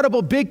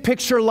incredible big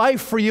picture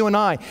life for you and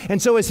I.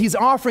 And so as he's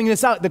offering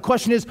this out, the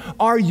question is,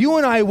 are you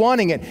and I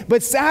wanting it?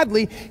 But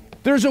sadly,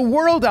 there's a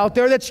world out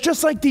there that's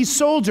just like these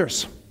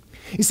soldiers.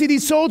 You see,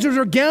 these soldiers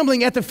are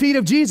gambling at the feet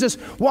of Jesus.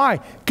 Why?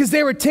 Because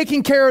they were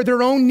taking care of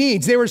their own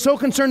needs. They were so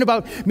concerned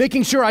about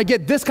making sure I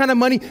get this kind of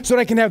money so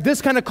that I can have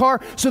this kind of car,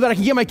 so that I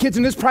can get my kids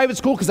in this private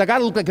school because I got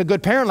to look like a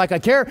good parent, like I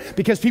care,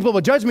 because people will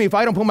judge me if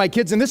I don't put my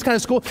kids in this kind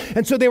of school.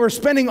 And so they were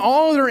spending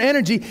all their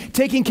energy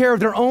taking care of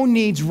their own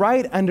needs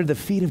right under the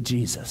feet of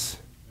Jesus.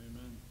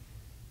 Amen.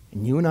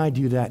 And you and I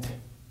do that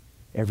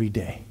every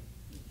day.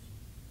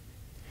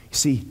 You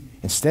see,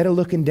 instead of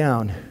looking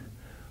down,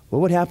 what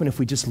would happen if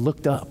we just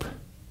looked up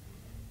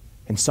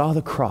and saw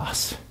the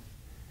cross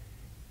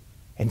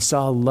and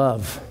saw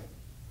love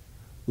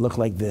look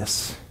like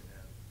this?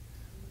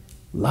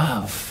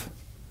 Love,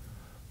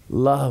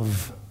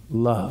 love,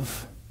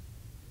 love.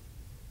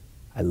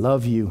 I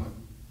love you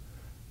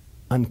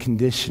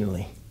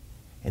unconditionally.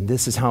 And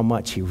this is how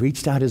much. He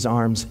reached out his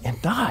arms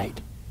and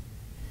died.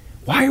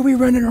 Why are we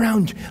running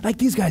around like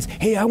these guys?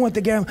 Hey, I want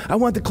the gown, I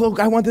want the cloak,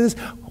 I want this.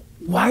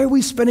 Why are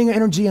we spending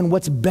energy on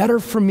what's better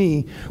for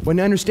me when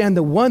I understand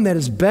the one that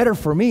is better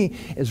for me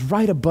is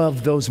right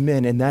above those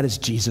men, and that is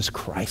Jesus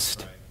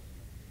Christ?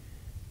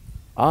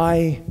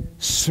 I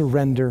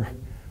surrender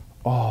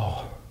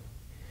all.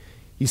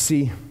 You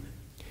see,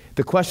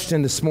 the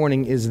question this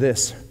morning is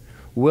this: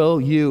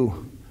 will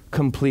you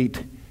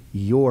complete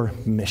your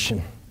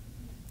mission?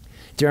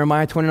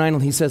 Jeremiah 29,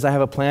 he says, I have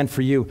a plan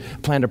for you, a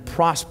plan to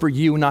prosper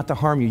you, not to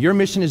harm you. Your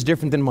mission is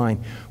different than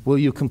mine. Will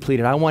you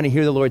complete it? I want to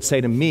hear the Lord say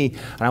to me,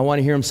 and I want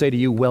to hear him say to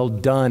you, well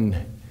done.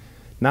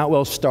 Not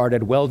well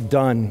started, well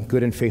done,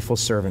 good and faithful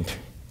servant.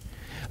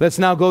 Let's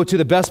now go to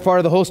the best part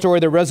of the whole story,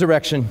 the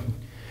resurrection.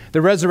 The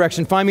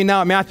resurrection. Find me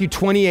now at Matthew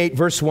 28,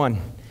 verse 1.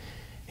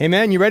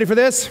 Amen. You ready for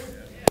this?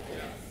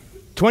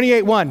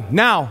 28:1.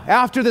 Now,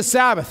 after the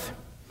Sabbath,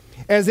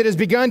 as it has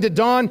begun to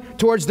dawn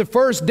towards the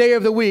first day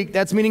of the week,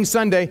 that's meaning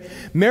Sunday,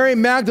 Mary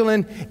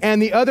Magdalene and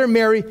the other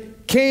Mary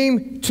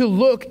came to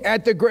look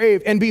at the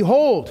grave. And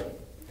behold,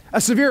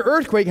 a severe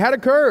earthquake had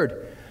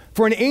occurred.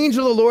 For an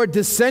angel of the Lord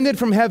descended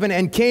from heaven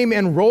and came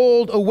and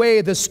rolled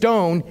away the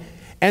stone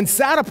and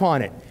sat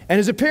upon it. And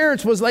his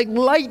appearance was like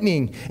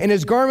lightning, and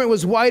his garment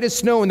was white as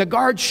snow. And the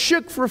guards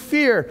shook for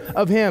fear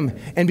of him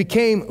and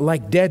became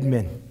like dead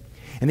men.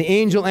 And the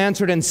angel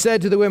answered and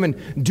said to the women,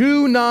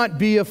 do not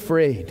be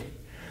afraid.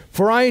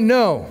 For I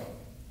know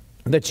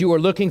that you are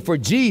looking for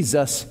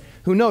Jesus,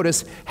 who,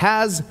 notice,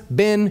 has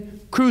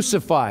been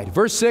crucified.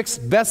 Verse 6,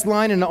 best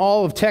line in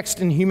all of text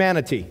and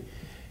humanity.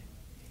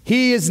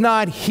 He is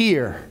not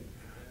here,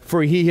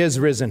 for he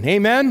has risen.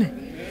 Amen?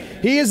 Amen.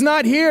 He is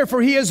not here,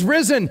 for he has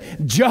risen,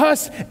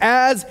 just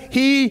as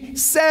he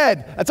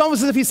said. It's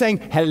almost as if he's saying,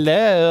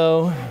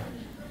 hello.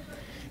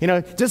 You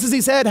know, just as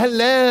he said,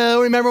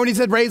 hello. Remember when he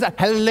said, raise up,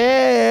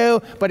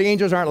 hello. But the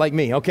angels aren't like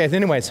me. Okay,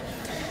 anyways.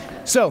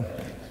 So,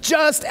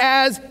 just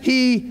as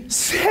he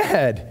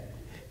said.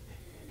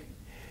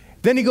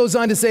 Then he goes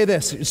on to say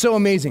this. It's so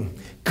amazing.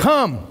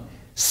 Come,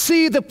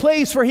 see the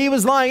place where he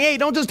was lying. Hey,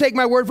 don't just take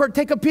my word for it.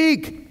 Take a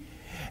peek.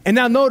 And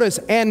now notice,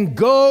 and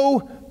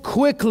go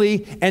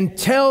quickly and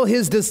tell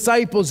his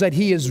disciples that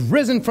he is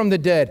risen from the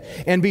dead.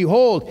 And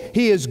behold,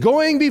 he is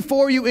going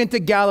before you into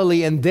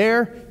Galilee, and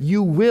there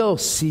you will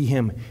see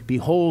him.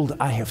 Behold,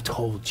 I have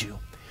told you.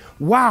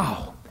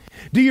 Wow.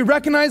 Do you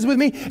recognize with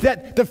me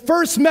that the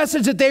first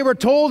message that they were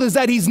told is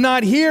that he's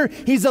not here,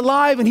 he's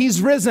alive, and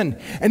he's risen?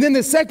 And then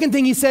the second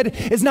thing he said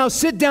is now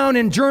sit down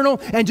and journal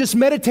and just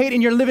meditate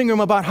in your living room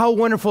about how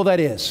wonderful that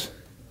is.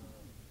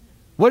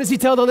 What does he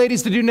tell the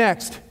ladies to do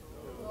next?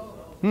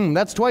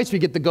 That's twice we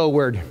get the go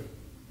word.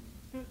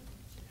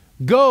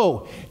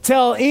 Go,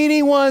 tell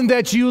anyone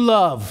that you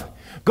love.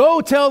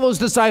 Go tell those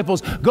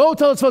disciples, go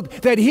tell those folks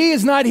that he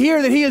is not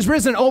here, that he is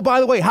risen. Oh,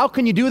 by the way, how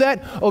can you do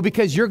that? Oh,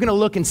 because you're going to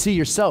look and see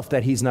yourself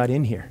that he's not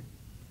in here.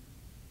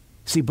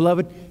 See,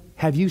 beloved,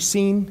 have you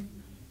seen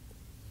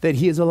that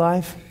he is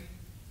alive?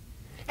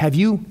 Have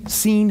you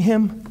seen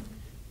him?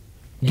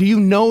 Do you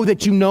know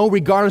that you know,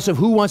 regardless of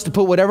who wants to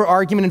put whatever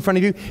argument in front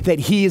of you, that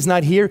he is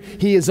not here,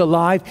 he is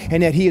alive,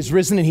 and that he is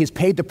risen, and he has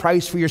paid the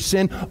price for your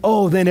sin?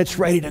 Oh, then it's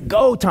ready to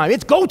go time.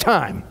 It's go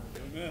time.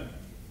 Amen.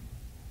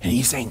 And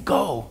he's saying,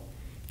 go.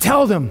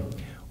 Tell them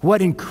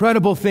what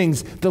incredible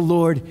things the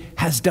Lord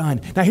has done.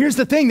 Now, here's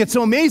the thing that's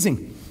so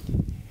amazing.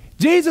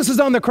 Jesus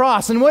is on the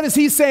cross, and what is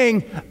he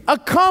saying?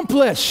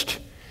 Accomplished.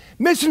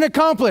 Mission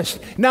accomplished.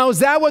 Now, is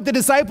that what the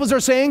disciples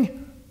are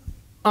saying?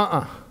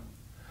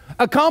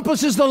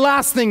 Accomplished is the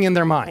last thing in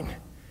their mind.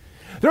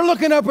 They're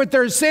looking up at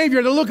their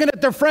Savior. They're looking at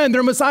their friend,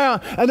 their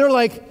Messiah, and they're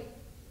like,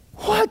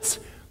 what's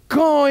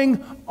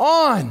going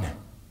on?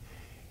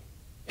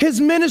 His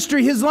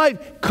ministry, his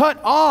life, cut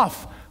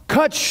off,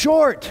 cut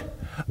short.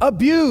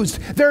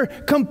 Abused. They're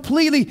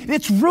completely,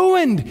 it's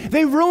ruined.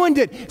 They ruined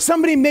it.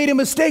 Somebody made a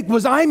mistake.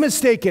 Was I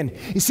mistaken?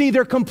 You see,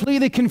 they're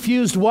completely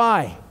confused.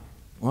 Why?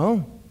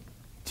 Well,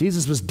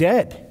 Jesus was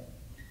dead.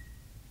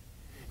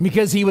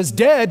 Because he was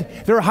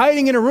dead, they're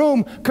hiding in a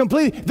room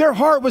completely. Their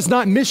heart was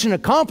not mission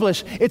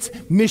accomplished. It's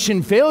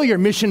mission failure,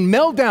 mission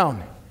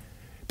meltdown.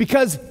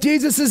 Because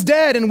Jesus is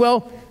dead, and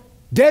well,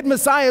 dead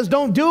messiahs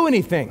don't do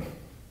anything.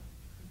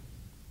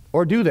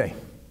 Or do they?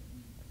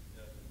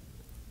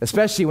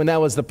 Especially when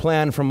that was the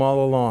plan from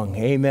all along.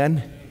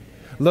 Amen?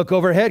 Look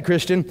overhead,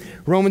 Christian.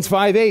 Romans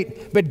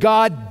 5:8. But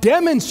God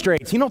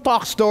demonstrates, he don't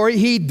talk story,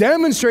 he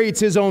demonstrates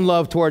his own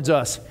love towards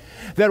us.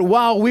 That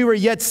while we were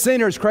yet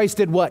sinners, Christ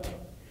did what?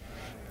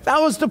 That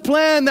was the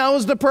plan. That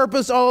was the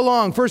purpose all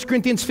along. 1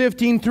 Corinthians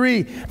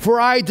 15:3. For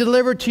I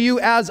delivered to you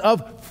as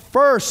of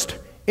first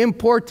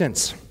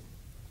importance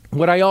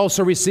what I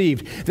also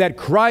received, that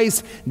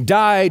Christ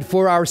died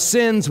for our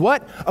sins,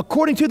 what?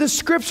 According to the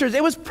Scriptures.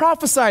 It was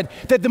prophesied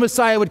that the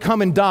Messiah would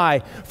come and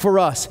die for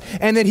us,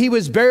 and that he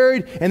was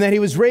buried, and that he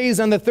was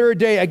raised on the third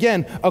day,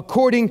 again,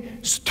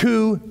 according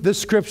to the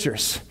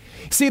Scriptures.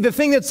 See, the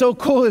thing that's so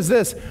cool is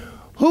this.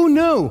 Who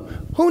knew?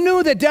 Who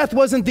knew that death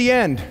wasn't the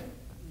end?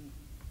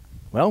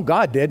 Well,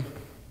 God did.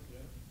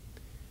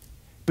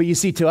 But you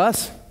see, to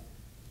us,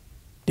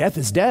 death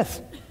is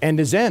death,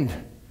 end is end.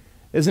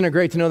 Isn't it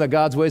great to know that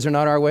God's ways are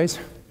not our ways?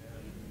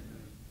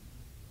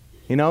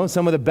 You know,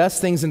 some of the best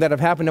things that have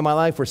happened in my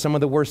life were some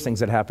of the worst things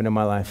that happened in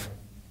my life.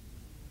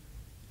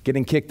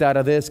 Getting kicked out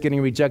of this,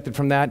 getting rejected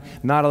from that,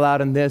 not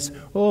allowed in this.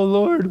 Oh,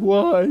 Lord,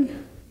 why? Amen.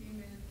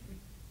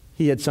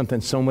 He had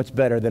something so much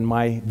better than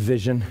my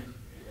vision.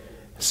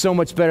 So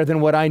much better than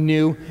what I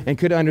knew and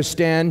could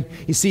understand.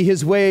 You see,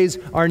 his ways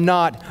are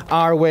not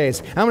our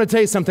ways. I'm going to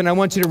tell you something. I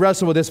want you to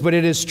wrestle with this, but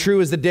it is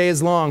true as the day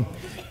is long.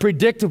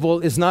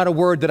 Predictable is not a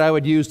word that I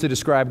would use to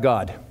describe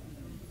God.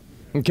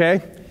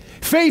 Okay?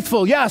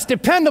 Faithful, yes.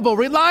 Dependable,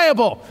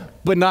 reliable,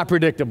 but not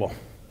predictable.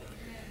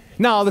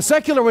 Now, the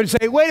secular would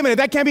say, wait a minute,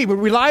 that can't be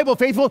reliable,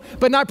 faithful,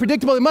 but not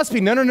predictable. It must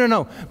be. No, no, no,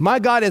 no. My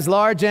God is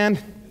large and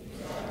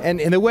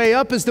the way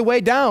up is the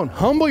way down.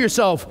 Humble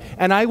yourself,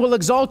 and I will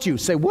exalt you.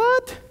 Say,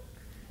 what?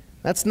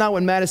 That's not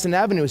what Madison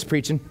Avenue is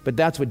preaching, but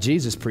that's what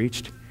Jesus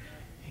preached.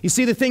 You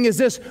see, the thing is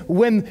this,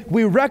 when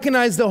we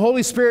recognize the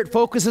Holy Spirit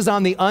focuses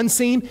on the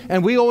unseen,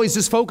 and we always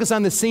just focus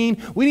on the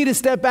seen, we need to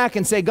step back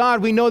and say,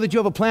 God, we know that you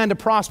have a plan to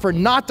prosper,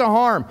 not to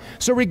harm.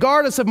 So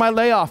regardless of my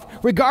layoff,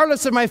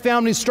 regardless of my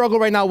family's struggle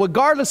right now,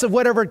 regardless of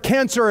whatever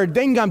cancer or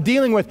thing I'm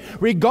dealing with,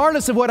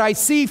 regardless of what I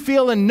see,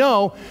 feel, and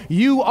know,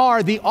 you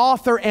are the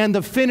author and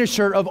the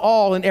finisher of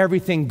all and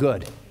everything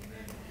good.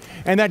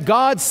 And that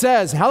God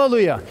says,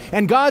 hallelujah,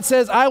 and God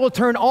says, I will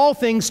turn all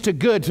things to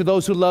good to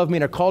those who love me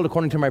and are called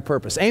according to my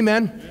purpose.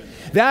 Amen?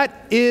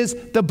 That is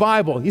the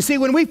Bible. You see,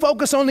 when we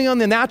focus only on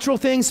the natural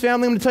things,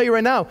 family, I'm going to tell you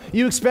right now,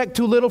 you expect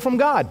too little from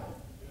God.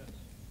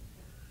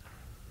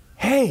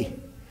 Hey,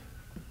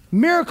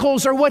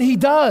 miracles are what he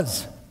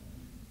does.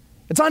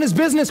 It's on his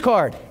business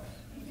card.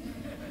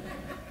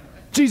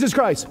 Jesus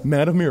Christ,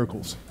 man of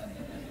miracles.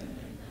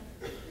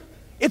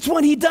 It's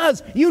what he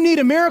does. You need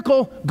a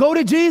miracle, go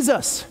to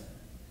Jesus.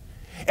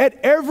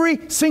 At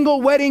every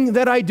single wedding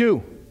that I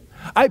do,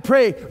 I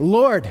pray,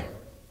 Lord,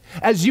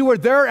 as you were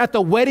there at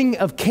the wedding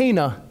of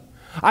Cana,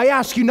 I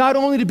ask you not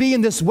only to be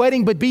in this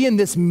wedding, but be in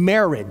this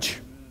marriage.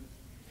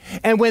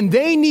 And when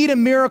they need a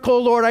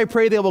miracle, Lord, I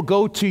pray they will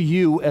go to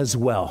you as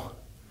well.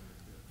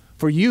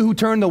 For you who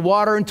turn the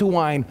water into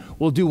wine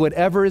will do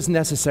whatever is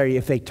necessary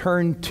if they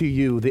turn to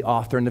you, the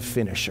author and the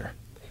finisher.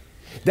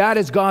 That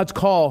is God's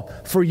call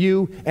for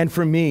you and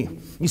for me.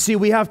 You see,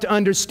 we have to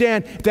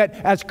understand that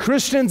as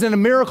Christians and a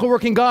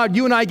miracle-working God,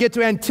 you and I get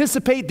to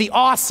anticipate the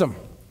awesome.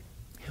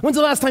 When's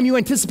the last time you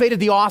anticipated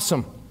the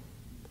awesome?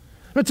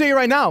 I'm going to tell you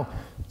right now,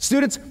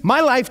 students,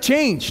 my life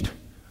changed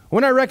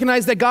when I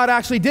recognized that God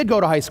actually did go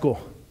to high school.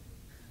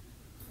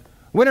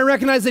 When I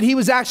recognized that he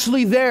was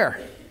actually there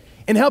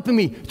and helping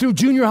me through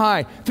junior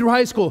high, through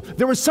high school.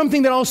 There was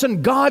something that all of a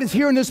sudden, God is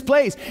here in this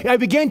place. I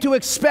began to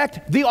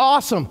expect the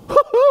awesome.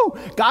 Woo-hoo!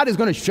 God is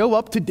going to show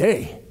up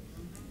today.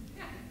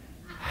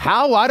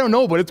 How? I don't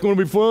know, but it's going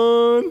to be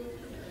fun.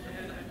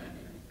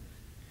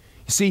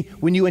 You see,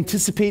 when you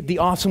anticipate the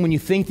awesome, when you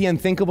think the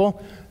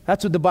unthinkable,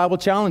 that's what the Bible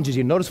challenges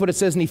you. Notice what it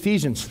says in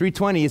Ephesians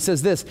 3:20. It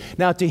says this,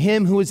 now to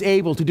him who is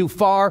able to do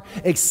far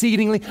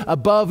exceedingly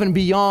above and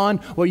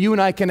beyond what you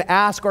and I can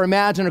ask or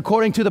imagine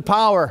according to the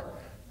power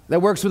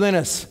that works within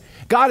us.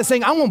 God is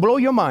saying, I'm going to blow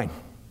your mind.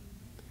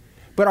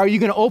 But are you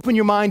going to open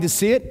your mind to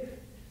see it?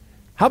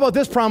 How about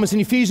this promise in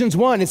Ephesians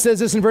 1? It says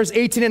this in verse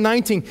 18 and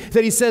 19,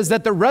 that he says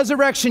that the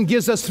resurrection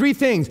gives us three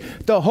things: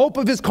 the hope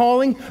of his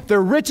calling, the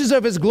riches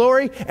of his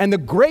glory, and the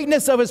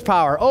greatness of his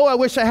power. Oh, I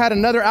wish I had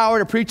another hour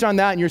to preach on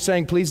that, and you're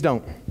saying, please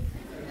don't.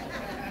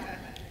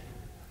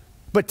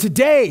 But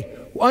today,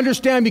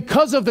 understand,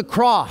 because of the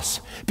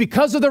cross,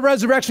 because of the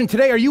resurrection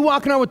today, are you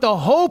walking on with the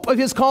hope of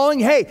his calling?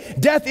 Hey,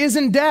 death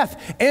isn't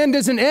death, end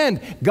isn't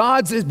end.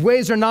 God's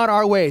ways are not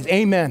our ways.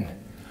 Amen.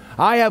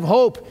 I have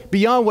hope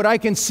beyond what I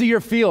can see or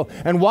feel.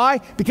 And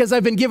why? Because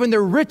I've been given the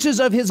riches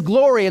of his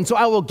glory, and so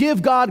I will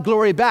give God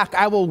glory back.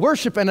 I will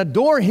worship and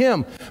adore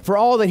him for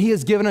all that he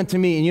has given unto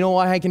me. And you know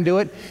why I can do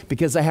it?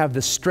 Because I have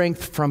the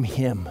strength from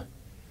him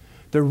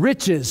The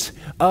riches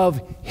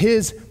of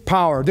his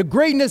power, the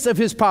greatness of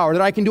his power,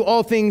 that I can do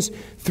all things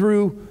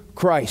through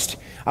Christ.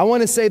 I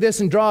want to say this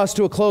and draw us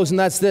to a close, and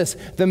that's this.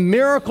 The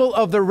miracle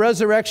of the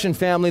resurrection,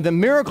 family, the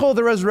miracle of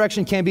the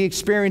resurrection can be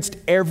experienced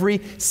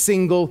every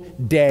single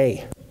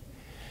day.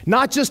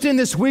 Not just in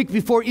this week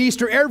before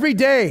Easter, every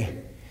day.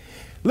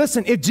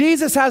 Listen, if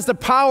Jesus has the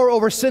power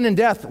over sin and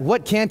death,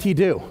 what can't he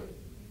do?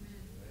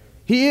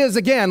 He is,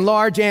 again,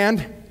 large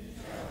and...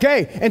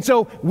 Okay, and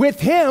so with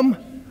him,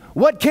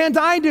 what can't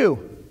I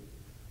do?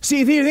 See,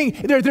 if you think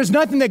there's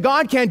nothing that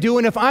God can't do,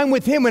 and if I'm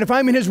with him, and if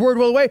I'm in his word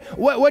will away,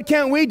 what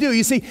can't we do?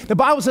 You see, the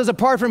Bible says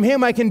apart from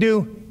him I can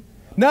do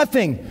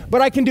nothing.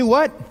 But I can do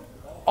what?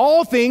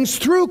 All things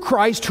through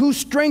Christ who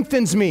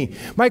strengthens me.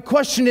 My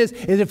question is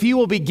if you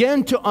will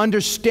begin to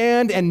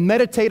understand and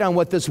meditate on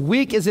what this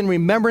week is in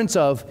remembrance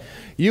of,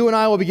 you and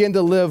I will begin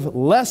to live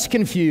less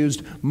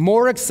confused,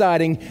 more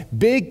exciting,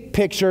 big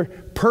picture,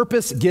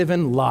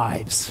 purpose-given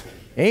lives.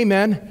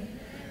 Amen.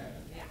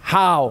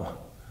 How?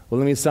 Well,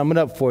 let me sum it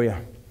up for you.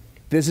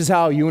 This is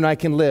how you and I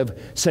can live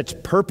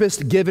such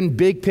purpose-given,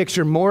 big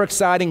picture, more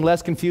exciting,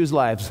 less confused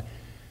lives.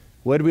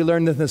 What did we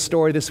learn in this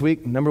story this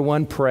week? Number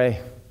one,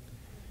 pray.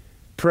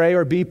 Pray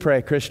or be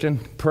pray, Christian.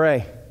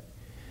 Pray.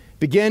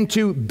 Begin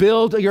to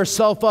build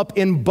yourself up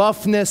in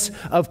buffness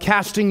of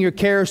casting your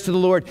cares to the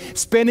Lord,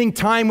 spending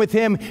time with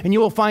him, and you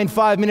will find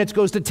 5 minutes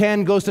goes to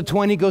 10, goes to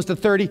 20, goes to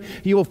 30.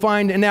 You will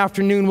find an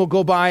afternoon will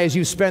go by as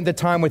you spend the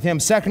time with him.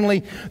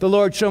 Secondly, the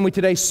Lord showed me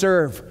today,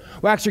 serve.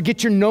 Well, actually,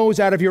 get your nose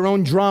out of your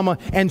own drama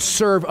and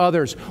serve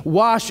others.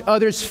 Wash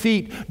others'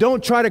 feet.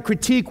 Don't try to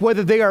critique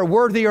whether they are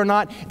worthy or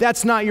not.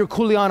 That's not your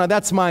kuleana.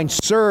 That's mine.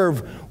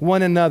 Serve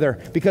one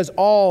another, because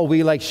all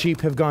we like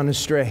sheep have gone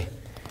astray.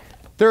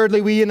 Thirdly,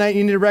 you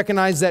need to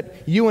recognize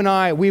that you and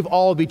I, we've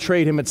all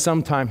betrayed him at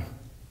some time.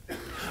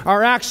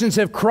 Our actions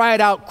have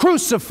cried out,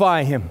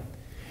 crucify him.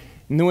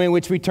 In the way in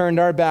which we turned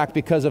our back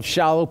because of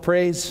shallow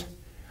praise,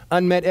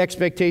 unmet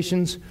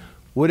expectations,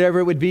 whatever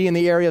it would be in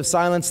the area of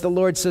silence, the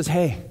Lord says,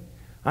 hey,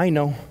 I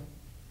know.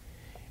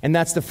 And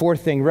that's the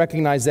fourth thing.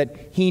 Recognize that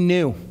he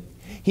knew.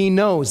 He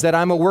knows that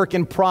I'm a work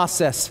in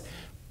process.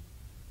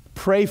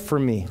 Pray for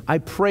me. I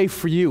pray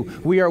for you.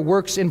 We are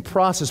works in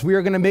process. We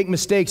are going to make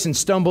mistakes and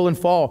stumble and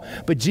fall.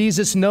 But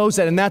Jesus knows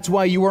that, and that's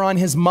why you were on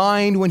his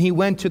mind when he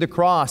went to the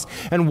cross.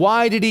 And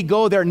why did he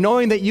go there?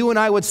 Knowing that you and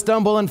I would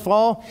stumble and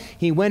fall,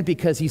 he went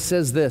because he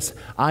says this,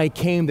 I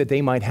came that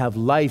they might have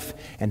life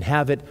and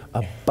have it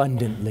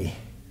abundantly.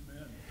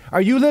 Are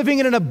you living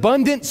in an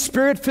abundant,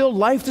 spirit-filled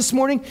life this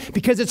morning?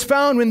 Because it's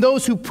found in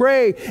those who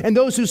pray and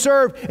those who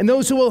serve and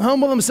those who will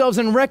humble themselves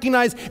and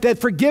recognize that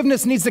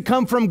forgiveness needs to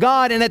come from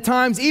God, and at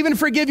times even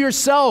forgive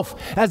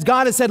yourself. As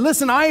God has said,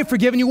 listen, I have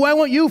forgiven you. Why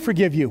won't you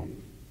forgive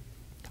you?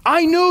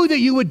 I knew that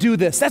you would do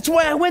this. That's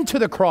why I went to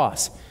the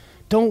cross.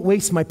 Don't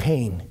waste my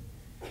pain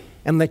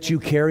and let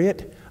you carry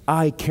it.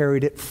 I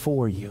carried it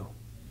for you.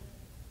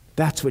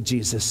 That's what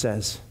Jesus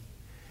says.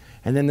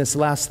 And then this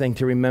last thing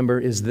to remember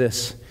is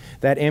this.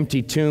 That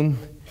empty tomb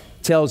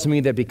tells me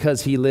that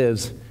because he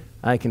lives,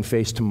 I can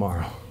face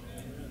tomorrow.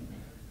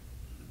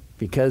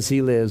 Because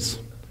he lives,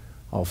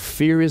 all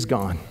fear is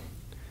gone.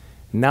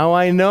 Now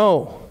I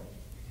know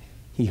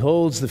he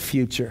holds the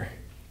future.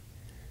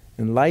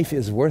 And life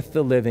is worth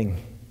the living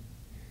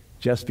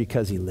just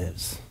because he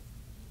lives.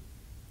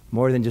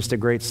 More than just a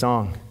great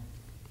song.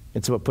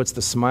 It's what puts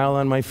the smile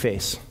on my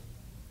face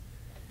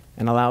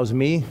and allows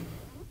me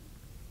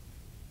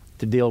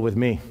to deal with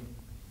me.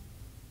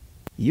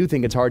 You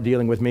think it's hard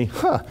dealing with me?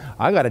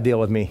 I got to deal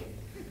with me.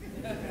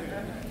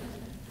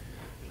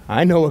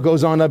 I know what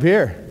goes on up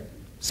here.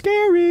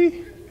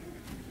 Scary.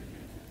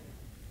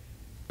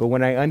 But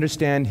when I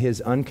understand his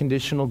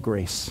unconditional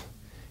grace,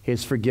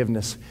 his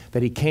forgiveness,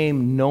 that he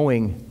came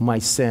knowing my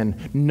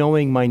sin,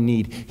 knowing my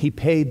need. He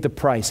paid the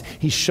price.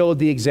 He showed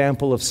the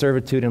example of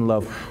servitude and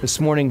love. This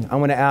morning, I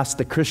want to ask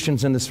the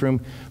Christians in this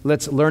room,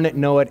 let's learn it,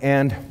 know it,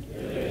 and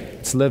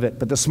let's live it.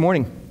 But this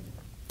morning,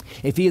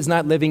 if he is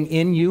not living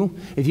in you,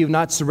 if you have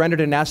not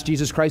surrendered and asked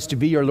Jesus Christ to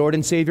be your Lord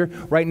and Savior,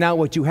 right now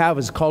what you have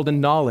is called a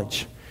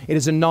knowledge. It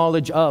is a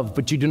knowledge of,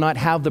 but you do not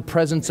have the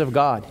presence of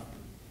God.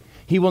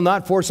 He will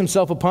not force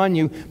himself upon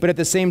you, but at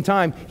the same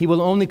time, he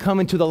will only come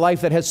into the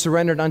life that has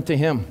surrendered unto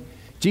him.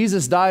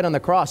 Jesus died on the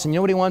cross, and you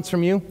know what he wants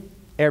from you?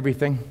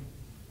 Everything.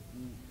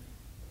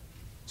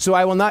 So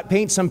I will not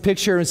paint some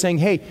picture and saying,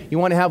 hey, you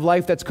want to have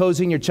life that's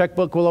cozy and your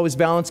checkbook will always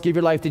balance, give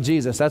your life to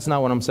Jesus. That's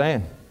not what I'm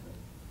saying.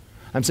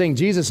 I'm saying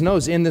Jesus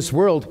knows in this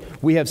world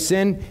we have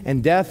sin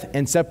and death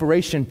and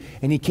separation,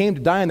 and he came to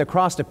die on the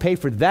cross to pay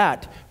for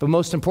that. But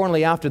most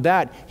importantly, after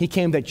that, he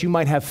came that you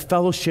might have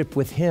fellowship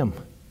with him.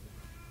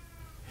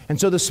 And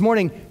so this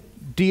morning,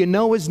 do you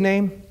know his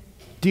name?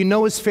 Do you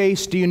know his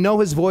face? Do you know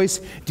his voice?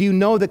 Do you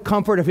know the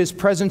comfort of his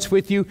presence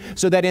with you?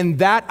 So that in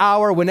that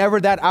hour, whenever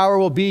that hour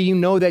will be, you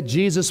know that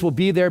Jesus will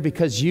be there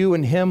because you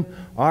and him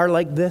are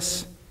like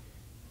this.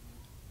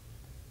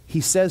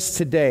 He says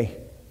today,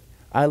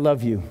 I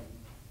love you.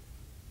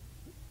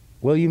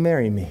 Will you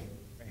marry me?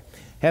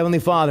 Heavenly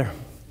Father,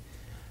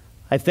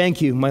 I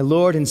thank you, my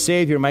Lord and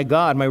Savior, my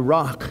God, my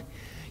rock.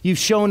 You've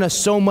shown us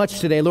so much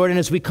today, Lord, and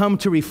as we come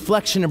to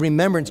reflection and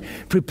remembrance,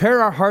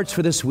 prepare our hearts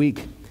for this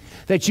week.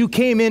 That you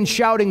came in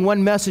shouting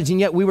one message and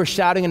yet we were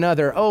shouting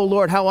another. Oh,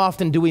 Lord, how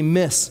often do we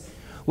miss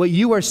what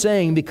you are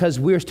saying because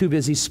we're too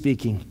busy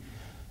speaking?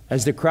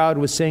 As the crowd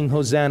was saying,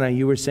 Hosanna,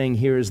 you were saying,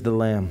 here is the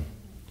Lamb.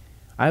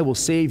 I will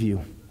save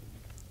you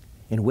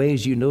in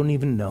ways you don't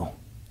even know.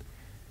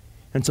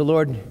 And so,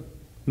 Lord,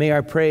 may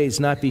our praise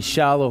not be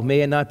shallow.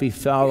 May it not be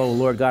fallow,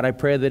 Lord God. I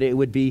pray that it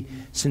would be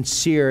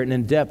sincere and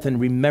in depth and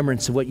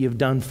remembrance of what you've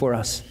done for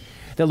us.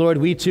 That, Lord,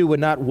 we too would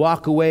not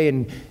walk away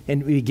and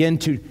begin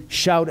to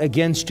shout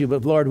against you,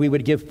 but, Lord, we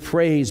would give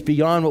praise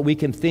beyond what we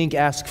can think,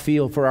 ask,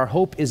 feel, for our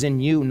hope is in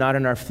you, not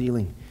in our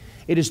feeling.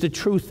 It is the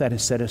truth that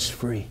has set us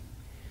free.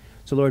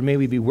 So, Lord, may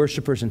we be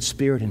worshipers in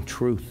spirit and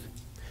truth.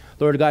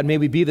 Lord God, may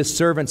we be the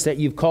servants that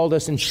you've called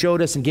us and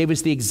showed us and gave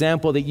us the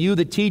example that you,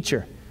 the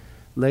teacher,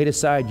 laid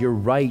aside your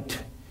right,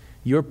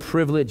 your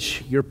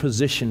privilege, your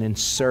position, and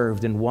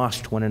served and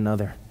washed one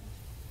another.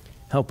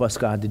 Help us,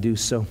 God, to do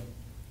so.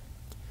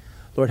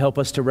 Lord, help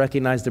us to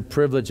recognize the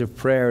privilege of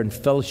prayer and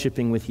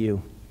fellowshipping with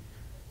you,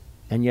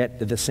 and yet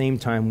at the same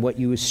time what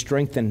you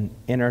strengthen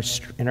in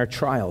our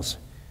trials,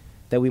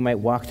 that we might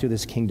walk through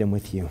this kingdom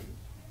with you.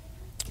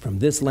 From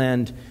this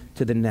land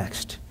to the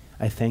next,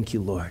 I thank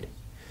you, Lord.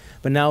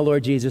 But now,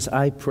 Lord Jesus,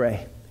 I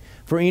pray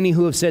for any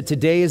who have said,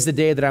 today is the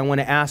day that I want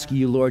to ask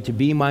you, Lord, to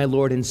be my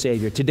Lord and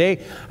Savior.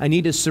 Today, I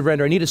need to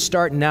surrender. I need to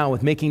start now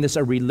with making this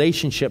a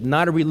relationship,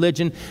 not a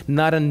religion,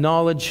 not a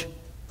knowledge,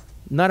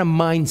 not a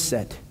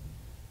mindset,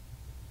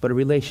 but a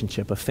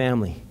relationship, a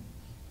family.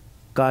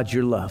 God,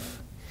 your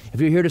love. If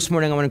you're here this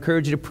morning, I want to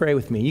encourage you to pray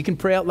with me. You can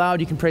pray out loud.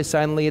 You can pray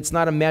silently. It's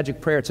not a magic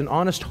prayer. It's an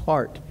honest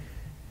heart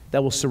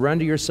that will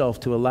surrender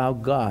yourself to allow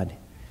God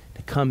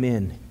to come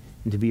in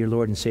and to be your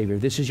Lord and Savior.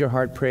 If this is your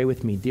heart, pray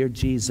with me. Dear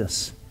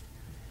Jesus,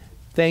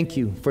 thank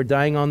you for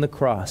dying on the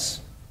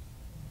cross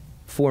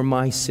for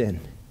my sin.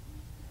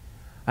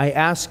 I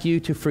ask you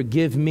to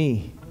forgive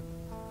me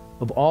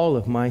of all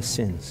of my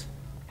sins.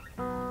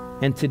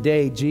 And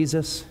today,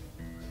 Jesus,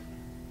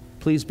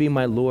 please be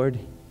my Lord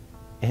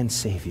and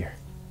Savior.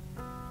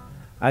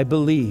 I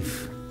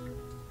believe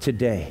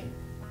today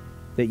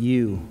that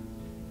you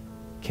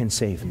can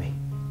save me.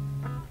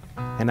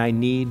 And I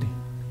need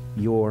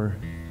your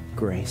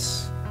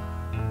grace.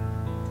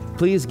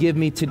 Please give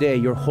me today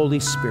your Holy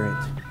Spirit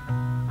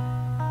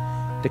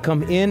to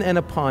come in and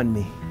upon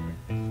me,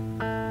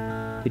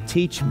 to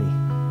teach me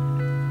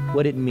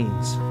what it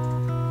means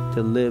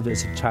to live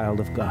as a child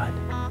of God.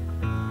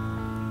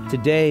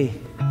 Today,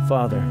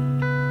 Father,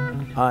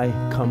 I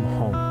come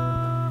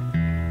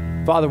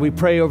home. Father, we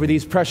pray over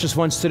these precious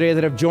ones today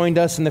that have joined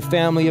us in the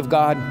family of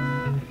God.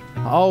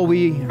 All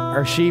we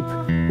are sheep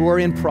who are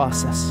in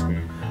process.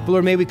 But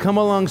Lord, may we come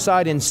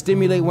alongside and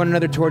stimulate one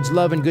another towards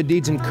love and good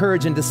deeds,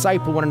 encourage and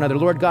disciple one another.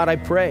 Lord God, I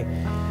pray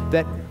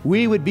that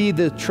we would be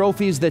the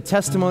trophies, the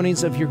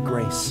testimonies of your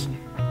grace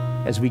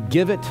as we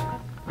give it,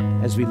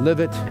 as we live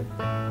it,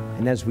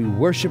 and as we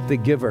worship the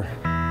giver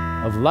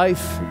of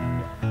life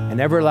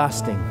and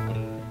everlasting,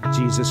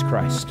 Jesus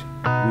Christ.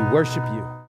 We worship you.